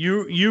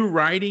you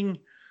writing,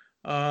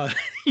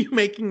 you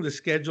making the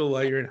schedule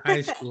while you're in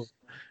high school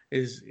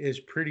is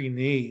pretty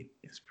neat.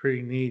 It's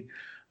pretty neat.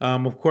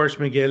 Of course,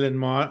 Miguel and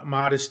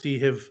Modesty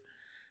have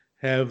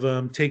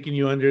taken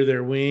you under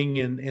their wing,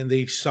 and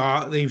they've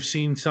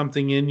seen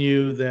something in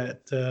you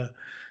that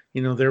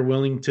they're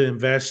willing to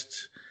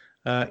invest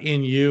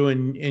in you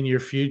and in your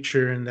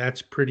future, and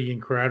that's pretty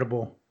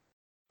incredible.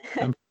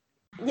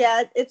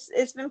 Yeah,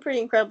 it's been pretty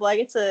incredible.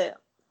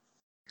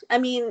 I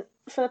mean,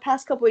 for the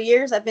past couple of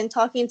years, I've been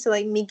talking to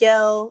like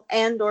Miguel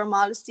and or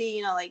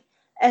Modesty, like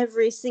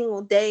every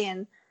single day.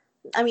 And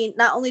I mean,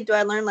 not only do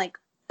I learn like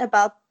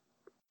about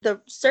the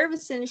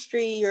service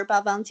industry or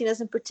about Valentina's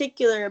in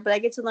particular, but I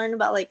get to learn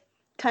about like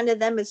kind of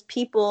them as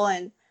people,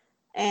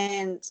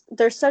 and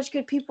they're such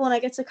good people, and I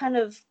get to kind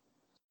of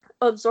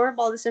absorb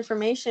all this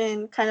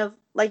information, kind of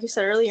like you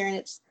said earlier. And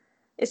it's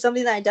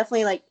something that I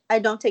definitely like. I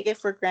don't take it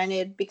for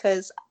granted,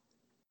 because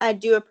I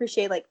do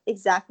appreciate like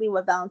exactly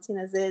what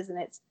Valentina's is, and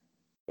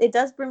it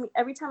does bring me,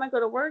 every time I go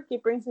to work,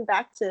 it brings me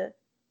back to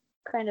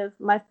kind of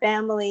my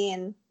family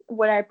and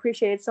what I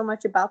appreciated so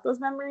much about those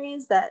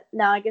memories, that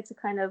now I get to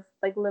kind of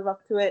like live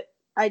up to it,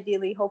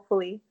 ideally,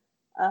 hopefully,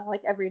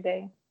 like every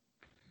day.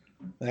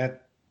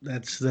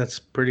 That's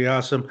pretty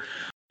awesome.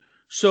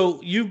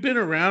 So you've been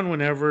around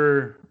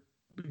whenever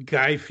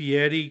Guy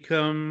Fieri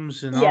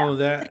comes and Yeah. all of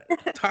that.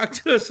 Talk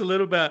to us a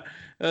little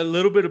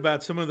bit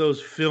about some of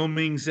those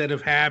filmings that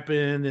have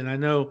happened. And I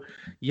know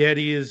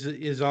Yeti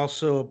is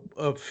also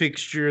a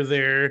fixture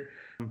there.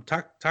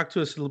 Talk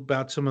to us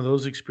about some of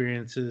those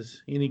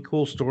experiences. Any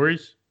cool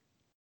stories?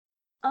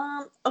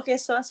 Okay,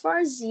 so as far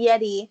as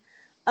Yeti,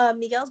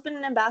 Miguel's been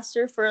an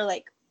ambassador for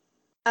like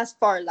as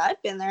far as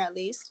I've been there, at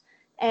least.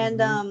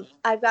 And Hmm.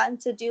 I've gotten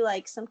to do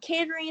like some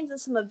caterings and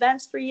some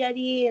events for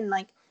Yeti, and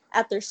like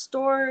at their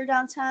store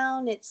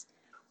downtown. It's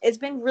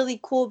been really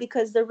cool,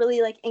 because they're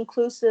really like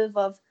inclusive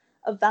of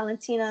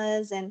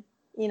Valentina's, and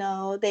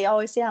they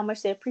always say how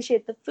much they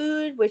appreciate the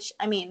food, which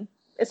I mean,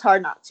 it's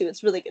hard not to.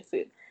 It's really good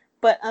food.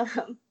 But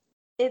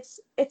it's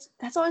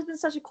that's always been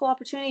such a cool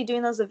opportunity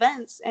doing those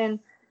events, and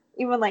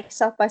even like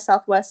South by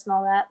Southwest and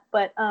all that.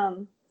 But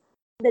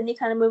then you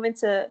kind of move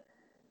into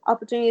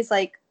opportunities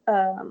like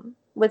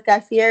with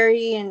Guy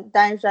Fieri and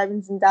Diners,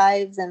 Drive-ins, and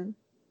Dives. And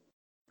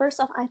first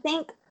off, I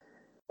think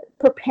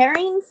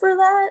preparing for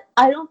that,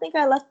 I only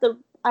left the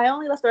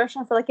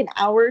restaurant for like an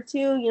hour or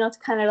two, to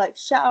kind of like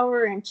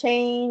shower and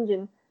change,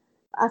 and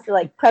after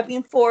like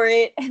prepping for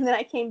it, and then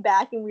I came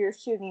back and we were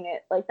shooting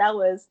it. Like that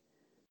was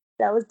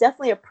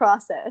definitely a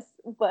process,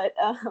 but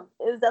it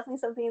was definitely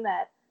something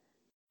that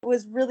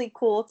was really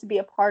cool to be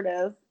a part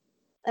of.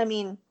 I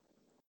mean,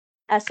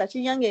 at such a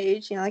young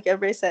age, like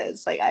everybody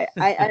says, like I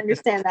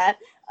understand that.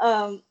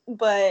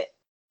 But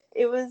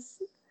it was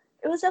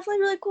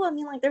definitely really cool. I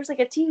mean, like there's like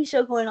a TV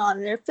show going on,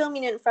 and they're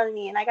filming it in front of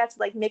me, and I got to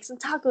like make some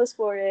tacos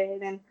for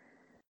it, and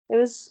it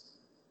was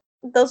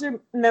those are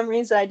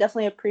memories that I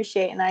definitely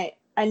appreciate, and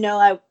I know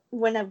I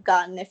wouldn't have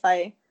gotten if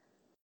I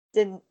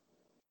didn't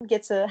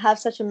get to have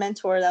such a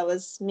mentor that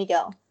was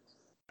Miguel.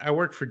 I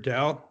work for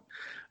Dell,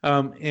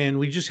 and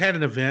we just had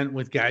an event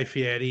with Guy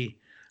Fieri.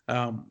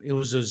 It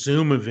was a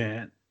Zoom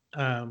event,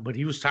 but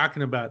he was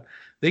talking about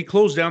they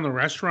closed down the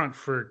restaurant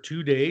for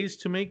 2 days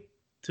to make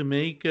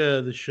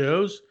the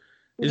shows.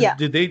 Yeah.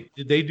 Did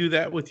they do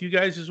that with you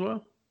guys as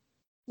well?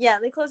 Yeah,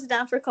 they closed it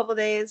down for a couple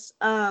days.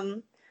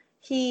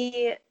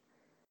 He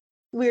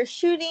we were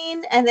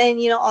shooting, and then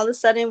all of a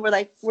sudden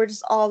we're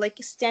just all like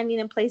standing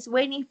in place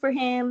waiting for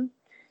him,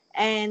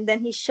 and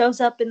then he shows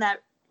up in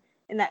that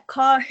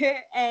car,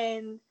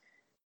 and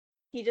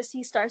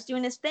he starts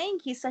doing his thing.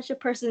 He's such a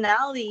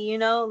personality, you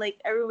know, like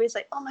everybody's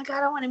like, oh my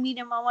god, I want to meet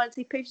him, I want to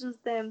take pictures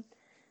with him.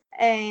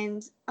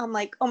 And I'm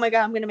like, oh my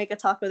god, I'm gonna make a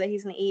taco that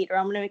he's gonna eat, or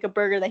I'm gonna make a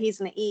burger that he's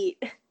gonna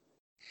eat.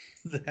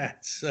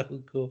 That's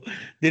so cool.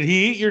 Did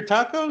he eat your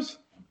tacos?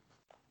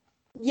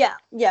 Yeah,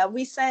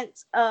 we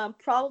sent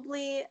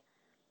probably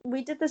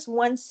we did this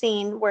one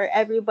scene where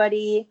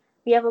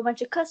we have a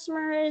bunch of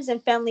customers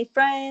and family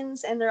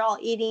friends, and they're all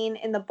eating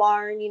in the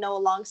barn, you know,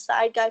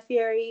 alongside Guy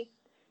Fieri.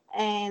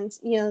 And,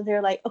 you know,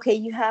 they're like, okay,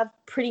 you have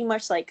pretty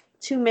much like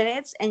 2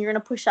 minutes and you're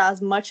going to push out as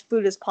much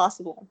food as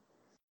possible.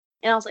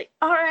 And I was like,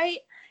 all right.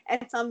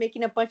 And so I'm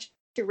making a bunch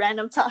of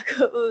random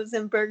tacos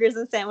and burgers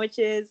and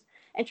sandwiches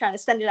and trying to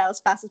send it out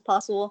as fast as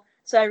possible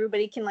so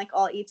everybody can like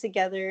all eat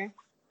together.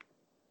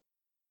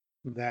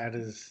 That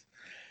is,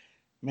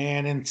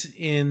 man,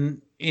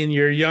 in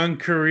your young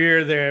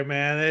career there,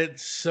 man,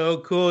 it's so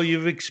cool.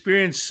 You've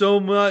experienced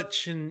so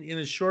much in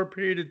a short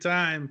period of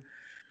time.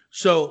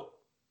 So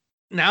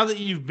now that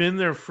you've been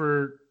there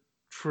for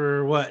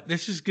what?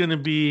 This is going to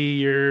be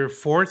your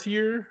fourth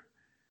year?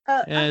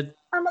 I'm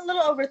a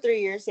little over 3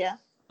 years, yeah.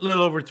 A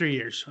little over 3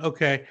 years.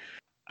 Okay.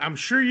 I'm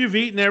sure you've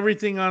eaten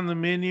everything on the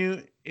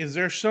menu. Is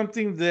there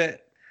something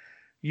that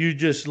you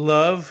just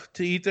love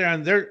to eat there?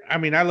 And there, I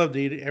mean, I love to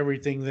eat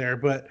everything there,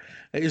 but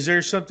is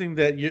there something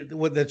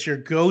that's your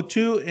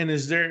go-to? And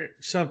is there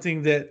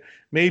something that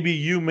maybe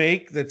you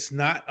make that's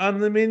not on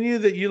the menu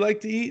that you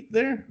like to eat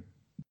there?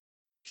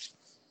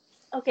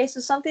 Okay, so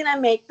something I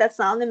make that's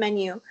not on the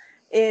menu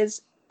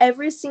is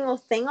every single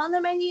thing on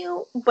the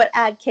menu, but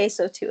add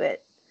queso to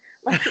it.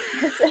 Like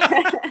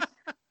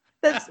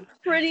that's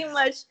pretty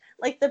much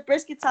like the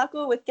brisket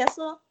taco with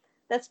queso.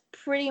 That's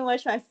pretty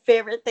much my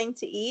favorite thing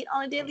to eat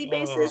on a daily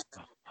basis.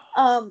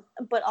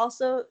 But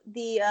also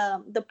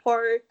the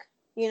pork,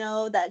 you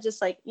know, that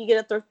just like you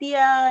get a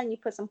tortilla and you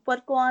put some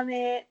puerco on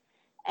it,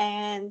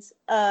 and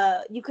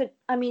you could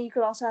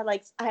also have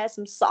like I had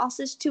some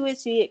sausage to it,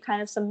 so you get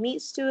kind of some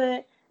meats to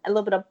it, a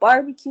little bit of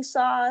barbecue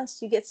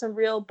sauce. You get some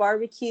real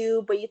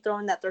barbecue, but you throw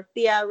in that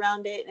tortilla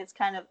around it, and it's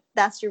kind of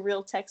that's your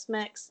real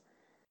Tex-Mex,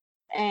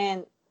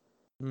 and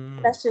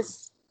that's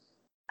just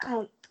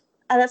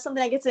that's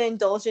something I get to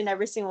indulge in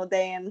every single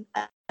day. And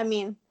I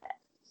mean,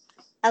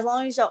 as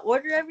long as y'all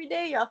order every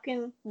day, y'all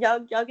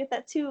get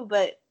that too.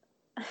 But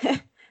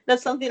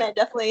that's something I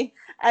definitely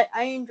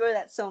I enjoy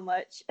that so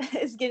much.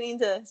 Is getting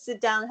to sit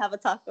down and have a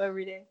taco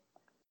every day.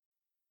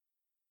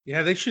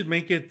 Yeah, they should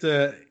make it.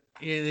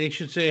 They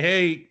should say,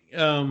 "Hey,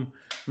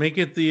 make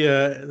it the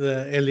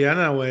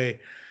Eliana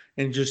way,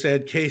 and just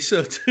add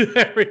queso to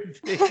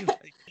everything."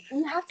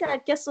 You have to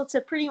add queso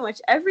to pretty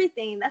much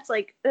everything.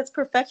 That's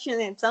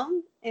perfection in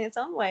its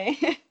own way.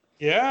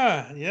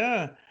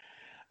 Yeah.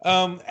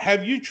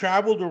 Have you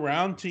traveled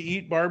around to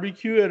eat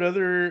barbecue at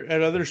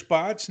other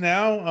spots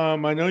now?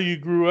 I know you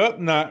grew up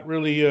not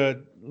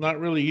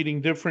really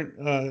eating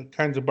different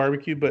kinds of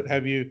barbecue, but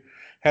have you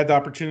had the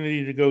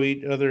opportunity to go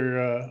eat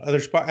other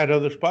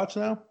spots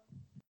now?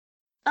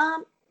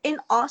 In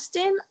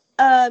Austin,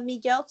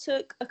 Miguel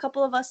took a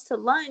couple of us to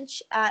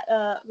lunch at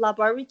La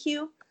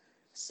Barbecue.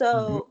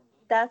 So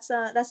that's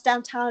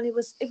downtown. It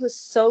was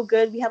so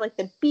good. We had like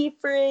the beef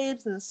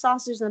ribs and the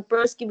sausage and the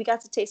brisket. We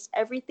got to taste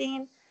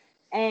everything,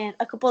 and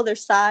a couple of their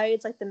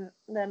sides, like the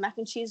mac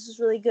and cheese was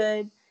really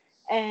good.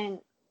 And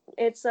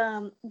it's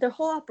their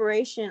whole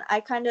operation.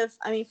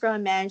 From a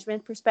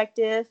management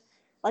perspective,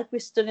 like we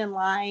stood in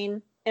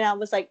line and I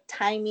was like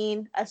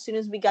timing as soon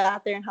as we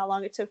got there and how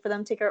long it took for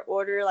them to take our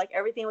order. Like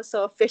everything was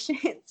so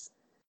efficient.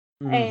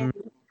 And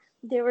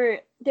they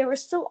were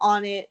still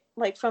on it,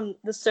 like from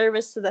the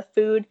service to the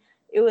food.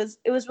 It was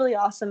really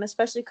awesome,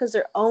 especially because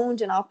they're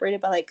owned and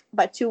operated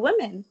by two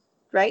women,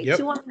 right? Yep.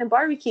 Two women in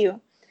barbecue.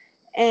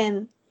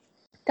 And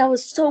that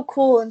was so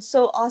cool and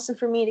so awesome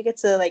for me to get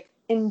to like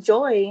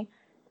enjoy.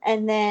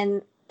 And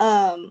then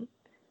beyond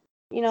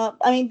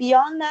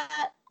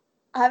that,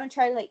 I haven't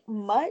tried like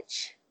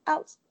much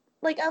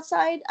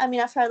outside. I mean,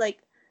 I've tried like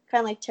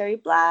kind of like Terry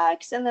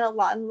Black's, and then a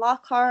lot in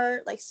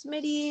Lockhart, like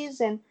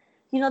Smitty's, and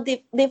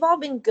they've all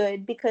been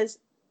good because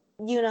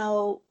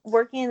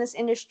working in this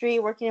industry,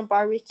 working in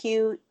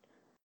barbecue,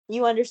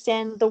 you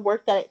understand the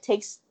work that it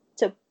takes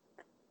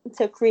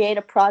to create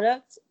a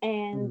product.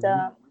 And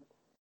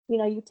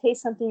you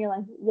taste something, you're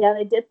like, yeah,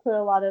 they did put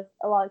a lot of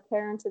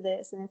care into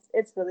this, and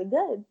it's really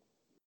good.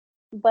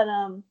 But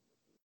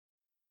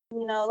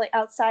like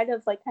outside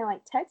of like kind of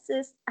like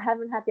Texas, I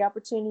haven't had the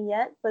opportunity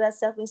yet, but that's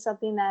definitely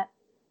something that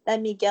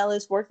Miguel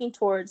is working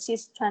towards.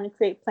 He's trying to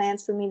create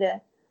plans for me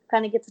to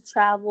kind of get to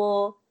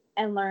travel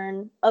and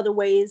learn other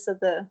ways of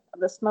the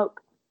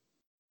smoke.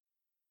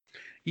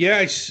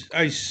 Yeah,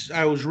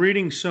 I was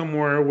reading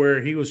somewhere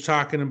where he was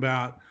talking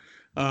about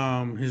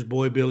his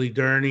boy Billy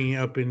Durney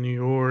up in New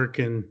York,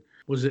 and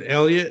was it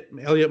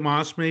Elliot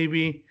Moss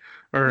maybe,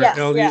 or yes,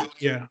 Elliot?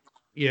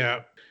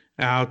 Yeah,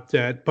 out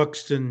at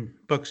Buxton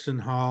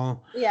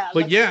Hall. Yeah,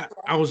 but yeah,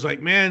 I was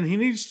like, man, he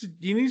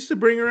needs to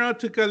bring her out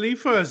to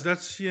Califas.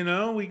 That's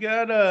we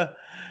gotta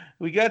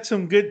we got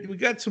some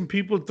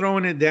people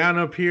throwing it down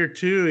up here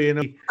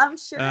too. I'm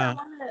sure Uh,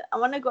 I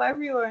wanna go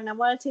everywhere, and I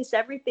wanna taste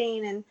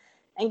everything,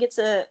 and get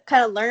to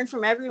kind of learn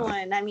from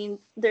everyone. I mean,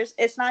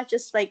 it's not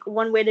just like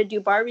one way to do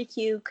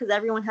barbecue, because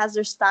everyone has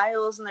their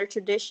styles and their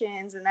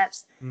traditions, and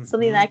that's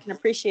something that I mhm. can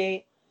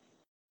appreciate.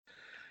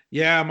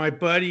 Yeah, my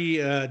buddy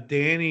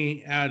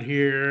Danny out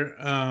here,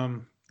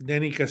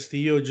 Danny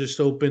Castillo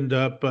just opened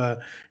up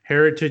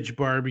Heritage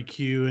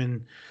Barbecue,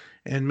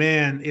 and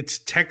man, it's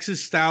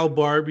Texas style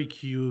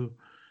barbecue.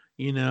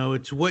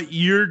 It's what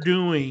you're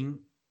doing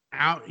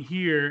out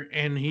here,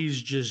 and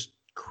he's just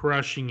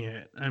crushing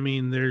it. I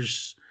mean,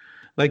 there's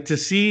like to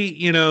see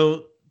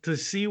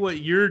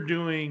what you're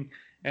doing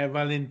at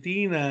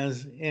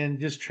Valentina's and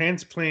just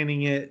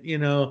transplanting it,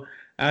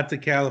 out to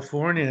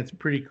California. It's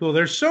pretty cool.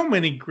 There's so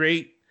many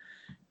great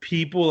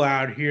people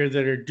out here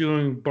that are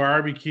doing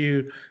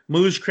barbecue.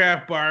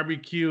 Moosecraft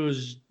Barbecue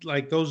is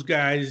like those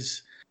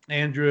guys.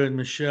 Andrew and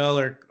Michelle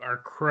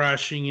are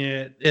crushing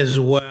it as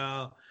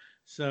well.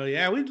 So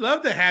yeah, we'd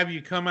love to have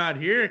you come out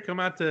here, come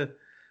out to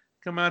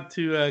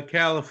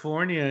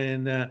California,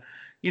 and the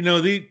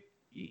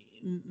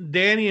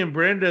Danny and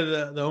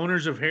Brenda, the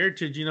owners of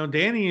Heritage.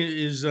 Danny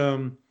is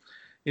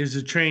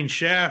a trained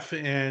chef,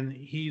 and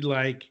he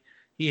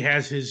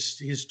has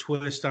his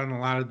twist on a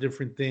lot of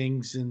different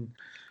things, and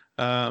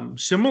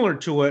similar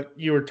to what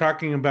you were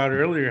talking about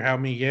earlier, how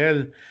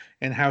Miguel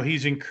and how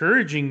he's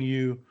encouraging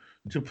you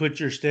to put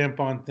your stamp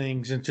on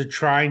things and to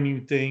try new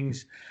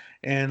things.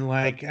 And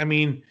I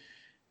mean,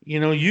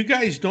 you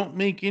guys don't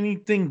make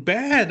anything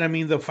bad. I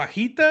mean, the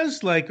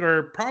fajitas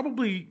are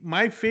probably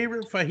my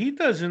favorite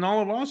fajitas in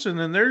all of Austin.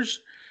 And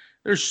there's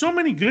so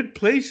many good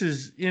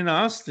places in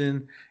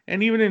Austin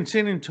and even in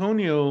San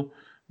Antonio.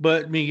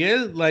 But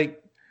Miguel,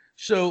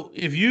 so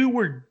if you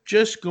were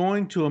just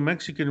going to a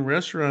Mexican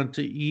restaurant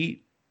to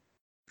eat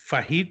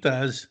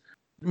fajitas,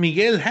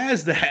 Miguel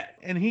has that,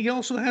 and he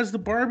also has the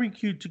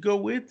barbecue to go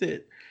with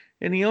it,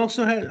 and he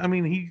also has. I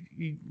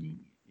mean,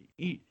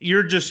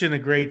 you're just in a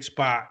great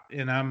spot,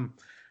 and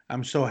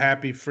I'm so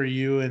happy for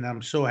you, and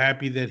I'm so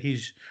happy that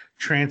he's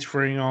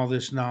transferring all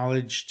this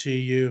knowledge to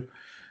you.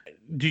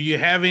 Do you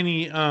have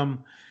any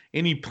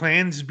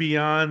plans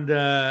beyond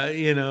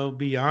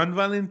beyond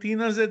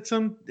Valentina's at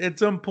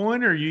some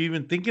point? Or are you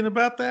even thinking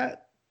about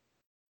that?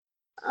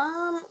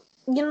 Um,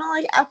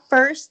 like at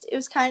first it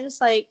was kind of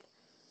just like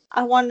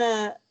I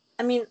wanna.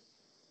 I mean,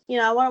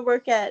 I want to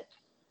work at.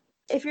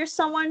 If you're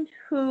someone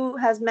who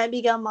has met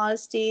Miguel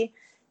Modesty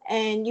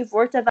and you've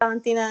worked at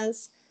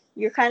Valentina's,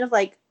 you're kind of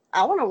like,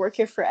 I want to work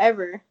here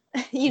forever.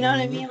 You know what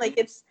I Hmm. mean? Like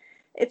it's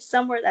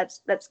somewhere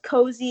that's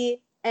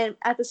cozy, and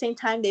at the same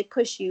time they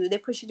push you. They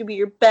push you to be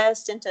your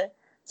best and to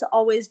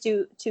always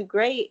do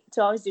great.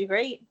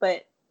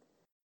 But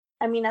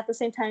I mean, at the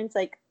same time, it's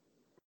like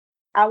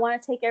I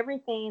want to take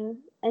everything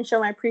and show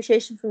my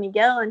appreciation for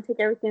Miguel and take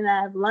everything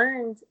that I've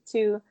learned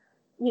to,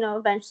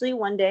 eventually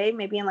one day,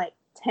 maybe in like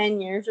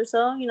 10 years or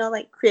so,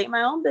 like create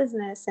my own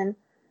business and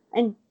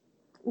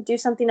do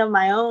something of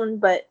my own.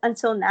 But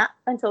until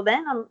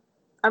then,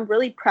 I'm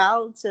really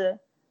proud to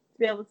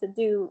be able to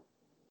do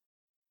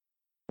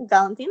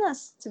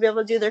Valentina's, to be able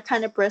to do their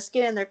kind of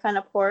brisket and their kind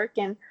of pork,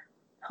 and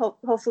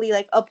hopefully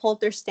like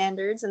uphold their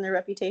standards and their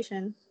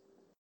reputation.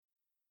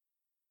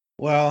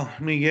 Well,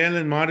 Miguel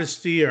and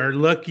Modesty are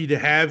lucky to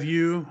have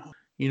you.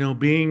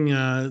 Being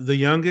the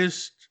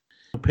youngest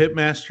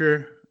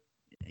pitmaster.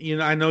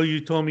 I know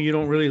you told me you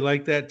don't really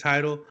like that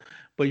title,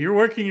 but you're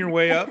working your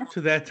way up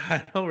to that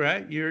title,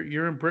 right?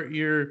 You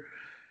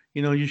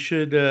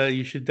should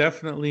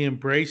definitely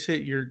embrace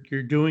it.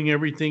 You're doing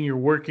everything. You're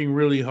working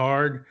really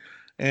hard,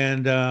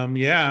 and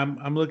yeah,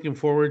 I'm looking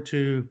forward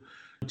to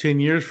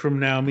 10 years from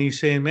now me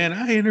saying, "Man,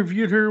 I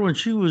interviewed her when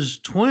she was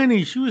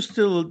 20. She was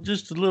still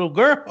just a little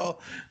girl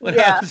when I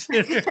Yeah. was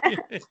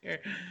interviewing her."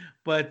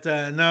 But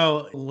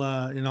no,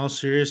 in all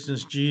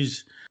seriousness,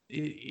 geez,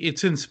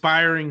 it's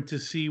inspiring to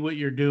see what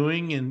you're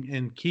doing,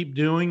 and keep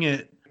doing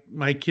it.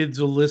 My kids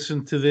will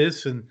listen to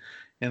this, and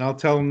I'll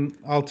tell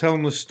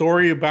them the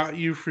story about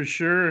you for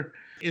sure.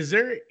 Is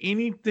there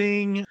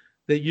anything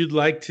that you'd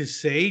like to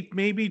say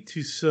maybe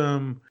to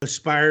some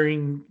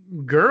aspiring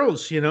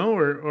girls,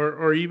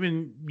 or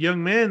even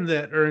young men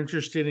that are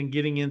interested in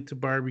getting into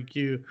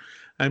barbecue?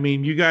 I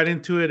mean, you got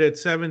into it at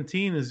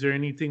 17. Is there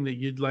anything that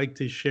you'd like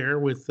to share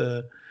with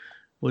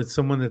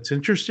someone that's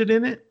interested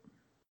in it?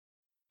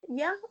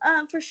 Yeah,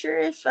 for sure.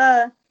 If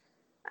I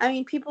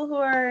mean, people who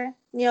are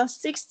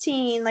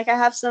 16, like I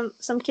have some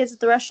kids at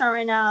the restaurant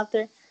right now. If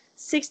they're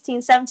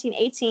 16, 17,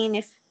 18,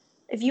 if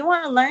you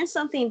want to learn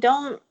something,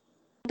 don't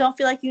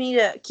feel like you need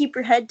to keep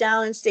your head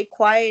down and stay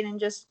quiet and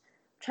just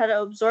try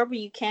to absorb what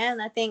you can.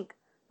 I think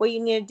what you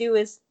need to do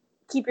is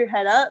keep your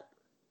head up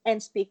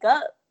and speak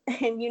up.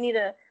 And you need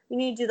to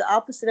do the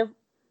opposite of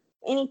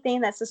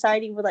anything that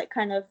society would like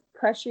kind of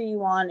pressure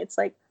you on. It's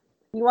like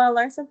you want to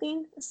learn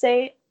something,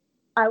 say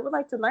I would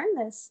like to learn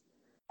this.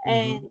 Hmm.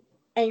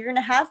 And you're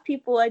gonna have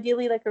people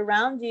ideally like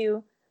around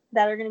you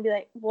that are gonna be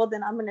like, well,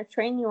 then I'm gonna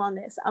train you on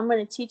this, I'm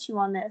gonna teach you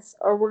on this,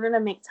 or we're gonna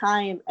make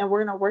time and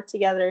we're gonna work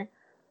together.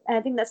 And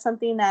I think that's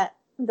something that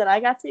that I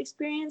got to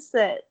experience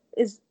that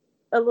is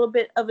a little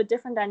bit of a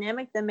different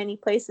dynamic than many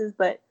places.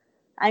 But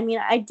I mean,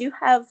 I do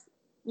have,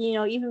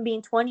 even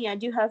being 20, I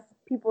do have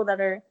people that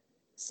are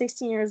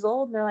 16 years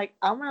old and they're like,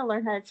 I want to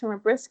learn how to trim a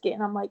brisket.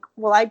 And I'm like,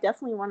 well, I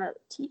definitely want to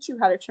teach you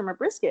how to trim a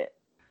brisket.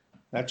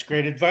 That's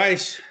great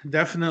advice.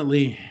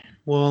 Definitely.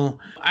 Well,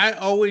 I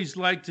always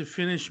like to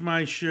finish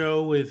my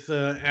show with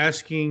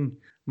asking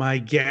my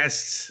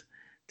guests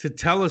to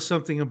tell us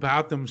something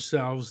about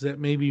themselves that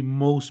maybe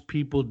most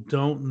people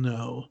don't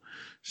know.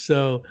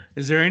 So,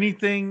 is there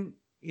anything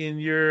in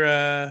your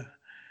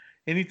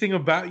anything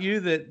about you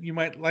that you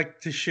might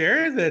like to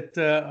share that,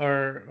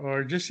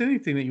 or just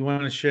anything that you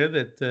want to share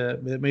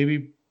that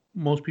maybe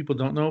most people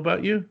don't know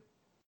about you?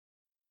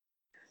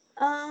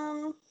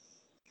 Um,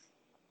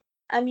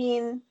 I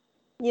mean,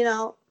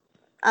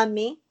 I'm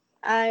me.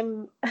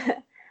 I'm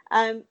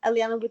I'm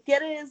Eliana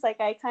Gutierrez.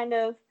 Like I kind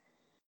of,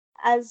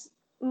 as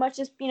much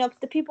as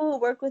the people who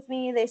work with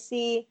me, they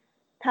see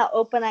how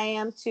open I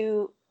am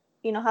to,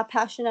 how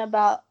passionate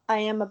about I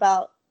am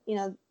about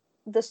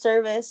the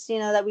service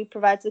that we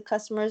provide to the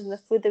customers and the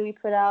food that we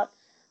put out.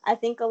 I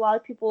think a lot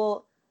of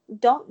people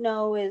don't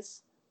know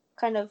is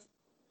kind of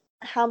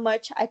how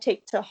much I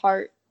take to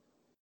heart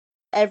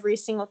every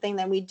single thing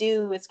that we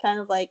do. It's kind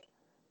of like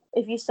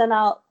if you send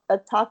out a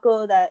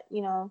taco that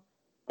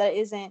that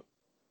isn't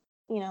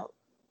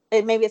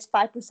maybe it's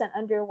 5%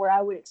 under where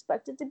I would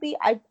expect it to be.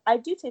 I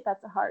do take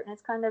that to heart, and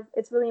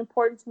it's really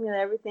important to me that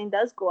everything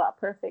does go out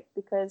perfect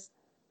because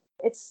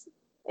it's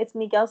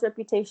Miguel's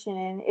reputation,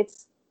 and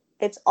it's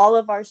all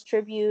of ours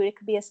tribute. It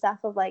could be a staff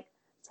of like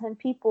 10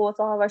 people. It's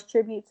all of ours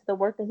tribute to the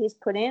work that he's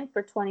put in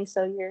for 20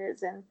 so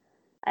years, and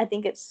I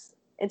think it's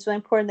really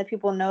important that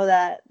people know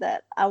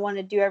that I want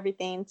to do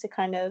everything to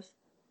kind of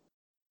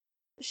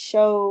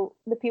show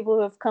the people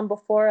who have come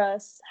before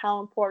us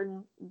how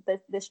important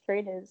this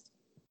trade is.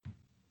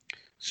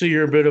 So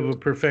you're a bit of a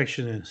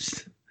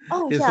perfectionist.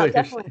 Oh yeah,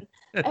 definitely.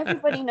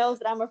 Everybody knows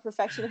that I'm a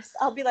perfectionist.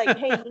 I'll be like,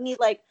 hey, you need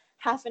like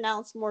half an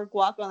ounce more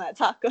guac on that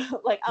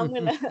taco. Like I'm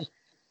gonna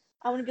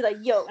be like,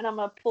 yo, and I'm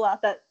gonna pull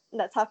out that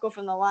taco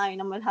from the line.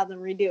 I'm gonna have them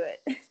redo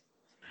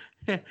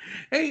it.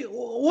 Hey,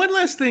 one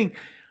last thing.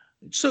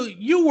 So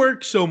you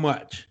work so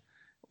much.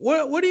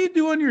 What do you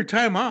do on your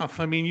time off?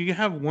 I mean, you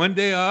have one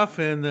day off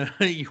and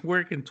you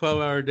work in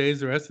 12-hour days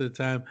the rest of the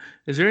time.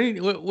 Is there any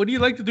what do you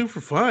like to do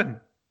for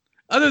fun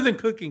other than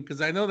cooking? Because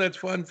I know that's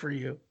fun for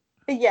you.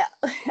 Yeah,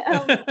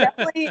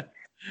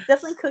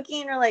 definitely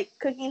cooking, or like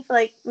cooking for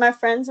like my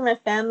friends and my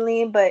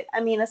family. But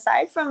I mean,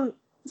 aside from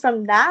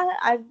that,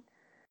 I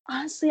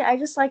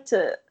just like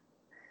to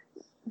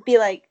be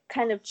like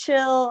kind of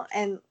chill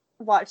and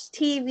watch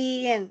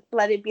TV and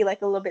let it be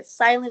like a little bit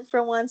silent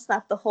for once,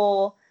 not the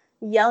whole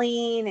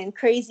yelling and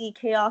crazy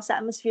chaos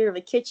atmosphere of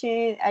a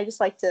kitchen. I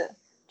just like to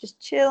just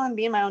chill and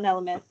be in my own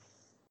element.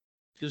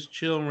 Just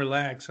chill and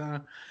relax, huh?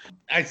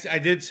 I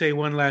did say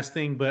one last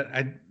thing, but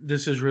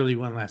this is really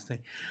one last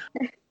thing.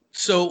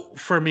 So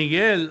for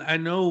Miguel, I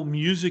know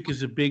music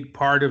is a big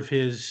part of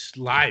his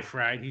life,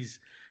 right?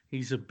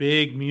 He's a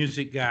big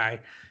music guy.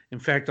 In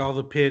fact, all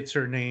the pits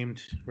are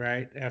named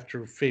right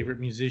after favorite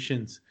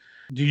musicians.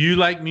 Do you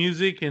like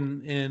music,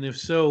 and if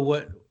so,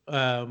 what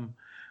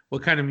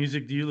kind of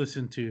music do you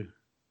listen to?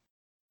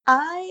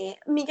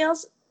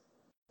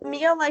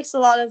 Miguel likes a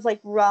lot of like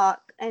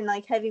rock and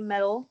like heavy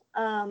metal.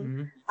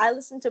 Mm-hmm. I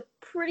listen to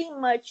pretty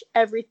much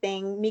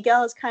everything.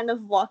 Miguel has kind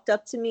of walked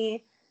up to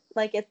me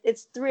like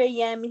it's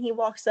 3 a.m. and he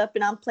walks up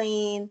and I'm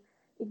playing.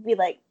 It could be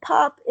like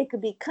pop, it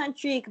could be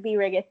country, it could be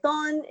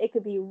reggaeton, it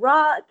could be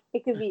rock,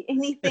 it could be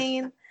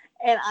anything.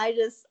 And I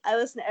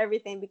listen to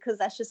everything because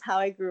that's just how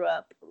I grew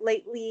up.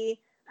 Lately,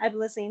 I've been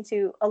listening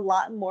to a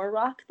lot more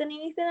rock than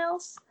anything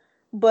else.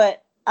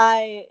 But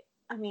I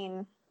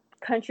mean,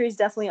 country is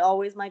definitely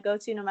always my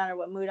go-to no matter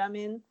what mood I'm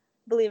in,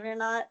 believe it or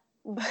not.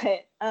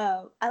 But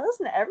I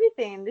listen to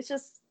everything. It's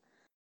just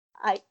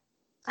I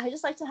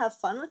just like to have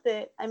fun with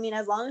it. I mean,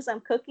 as long as I'm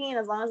cooking,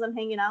 as long as I'm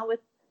hanging out with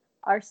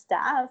our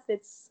staff,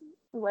 it's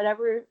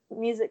whatever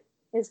music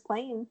is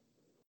playing.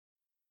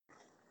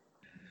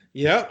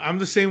 Yeah, I'm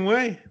the same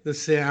way.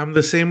 I'm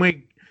the same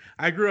way.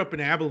 I grew up in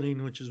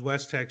Abilene, which is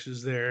West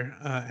Texas. There,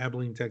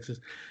 Abilene, Texas,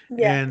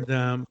 Yeah.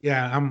 and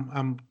yeah,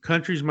 I'm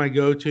country's my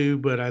go-to,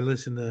 but I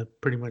listen to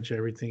pretty much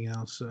everything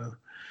else. So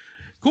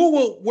cool.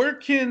 Well, where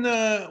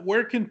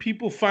can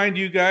people find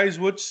you guys?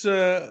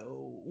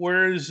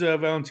 Where is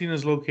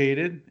Valentina's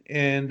located,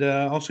 and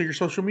also your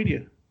social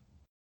media?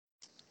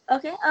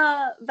 Okay.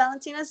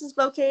 Valentina's is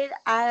located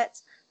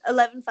at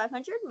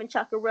 11500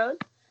 Menchaca Road.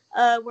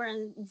 We're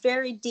in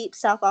very deep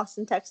South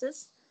Austin,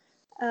 Texas.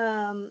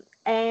 And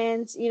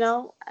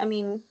I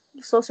mean,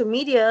 social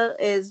media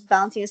is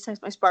Valentina's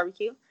Tex Mex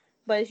Barbecue.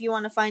 But if you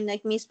want to find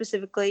like me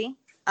specifically,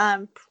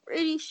 I'm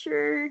pretty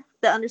sure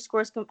the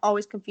underscores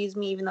always confuse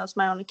me, even though it's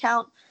my own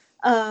account.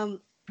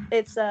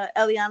 It's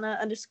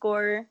Eliana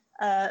underscore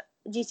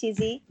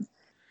GTZ.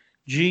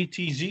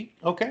 GTZ.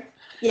 Okay.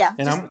 Yeah,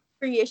 And just I'm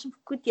abbreviation for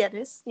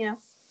Gutierrez.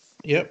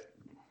 Yep.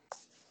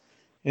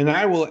 And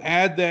I will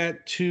add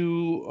that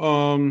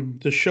to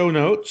the show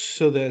notes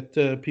so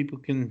that people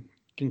can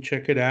can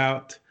check it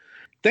out.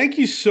 Thank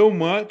you so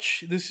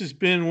much. This has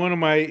been one of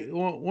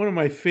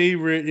my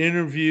favorite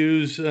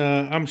interviews.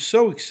 I'm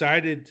so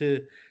excited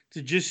to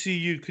just see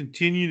you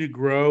continue to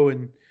grow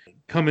and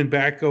coming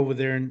back over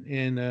there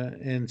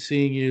and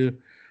seeing you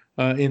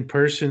in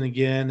person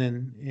again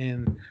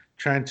and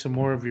trying some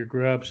more of your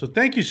grub. So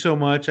thank you so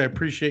much. I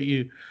appreciate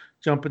you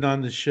jumping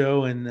on the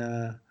show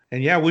and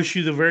yeah, wish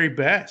you the very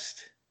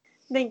best.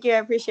 Thank you. I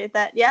appreciate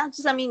that. Yeah,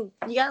 just, I mean,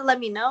 you got to let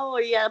me know,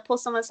 or you got to pull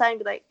someone aside and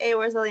be like, hey,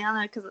 where's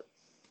Eliana? Because,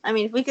 I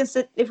mean,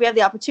 if we have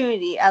the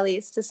opportunity, at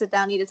least, to sit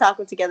down and eat a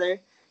taco together,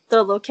 throw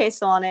a little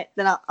queso on it,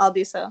 then I'll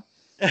do so.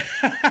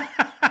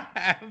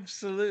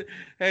 Absolutely.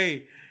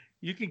 Hey,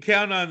 you can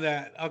count on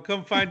that. I'll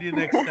come find you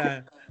next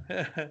time.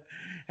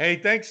 Hey,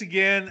 thanks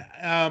again.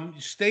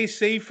 Stay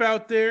safe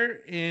out there.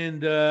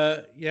 And,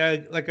 yeah,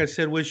 like I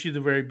said, wish you the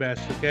very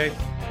best, okay? All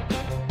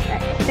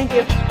right. Thank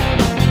you.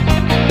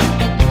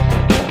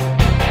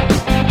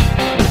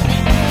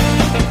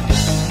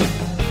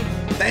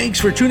 Thanks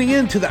for tuning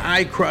in to the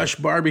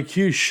iCrush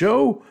Barbecue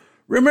Show.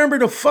 Remember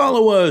to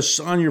follow us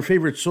on your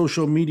favorite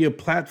social media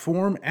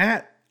platform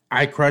at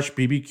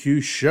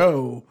iCrushBBQ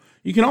Show.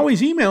 You can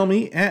always email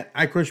me at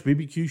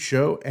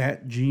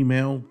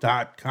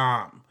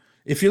iCrushBBQShow@gmail.com.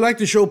 If you like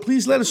the show,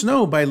 please let us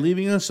know by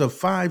leaving us a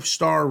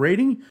 5-star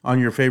rating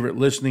on your favorite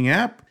listening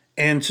app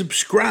and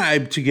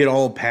subscribe to get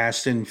all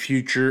past and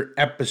future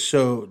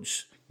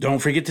episodes. Don't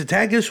forget to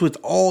tag us with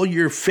all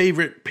your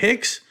favorite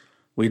picks.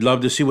 We'd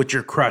love to see what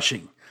you're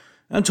crushing.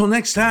 Until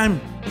next time,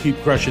 keep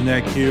crushing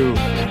that Q.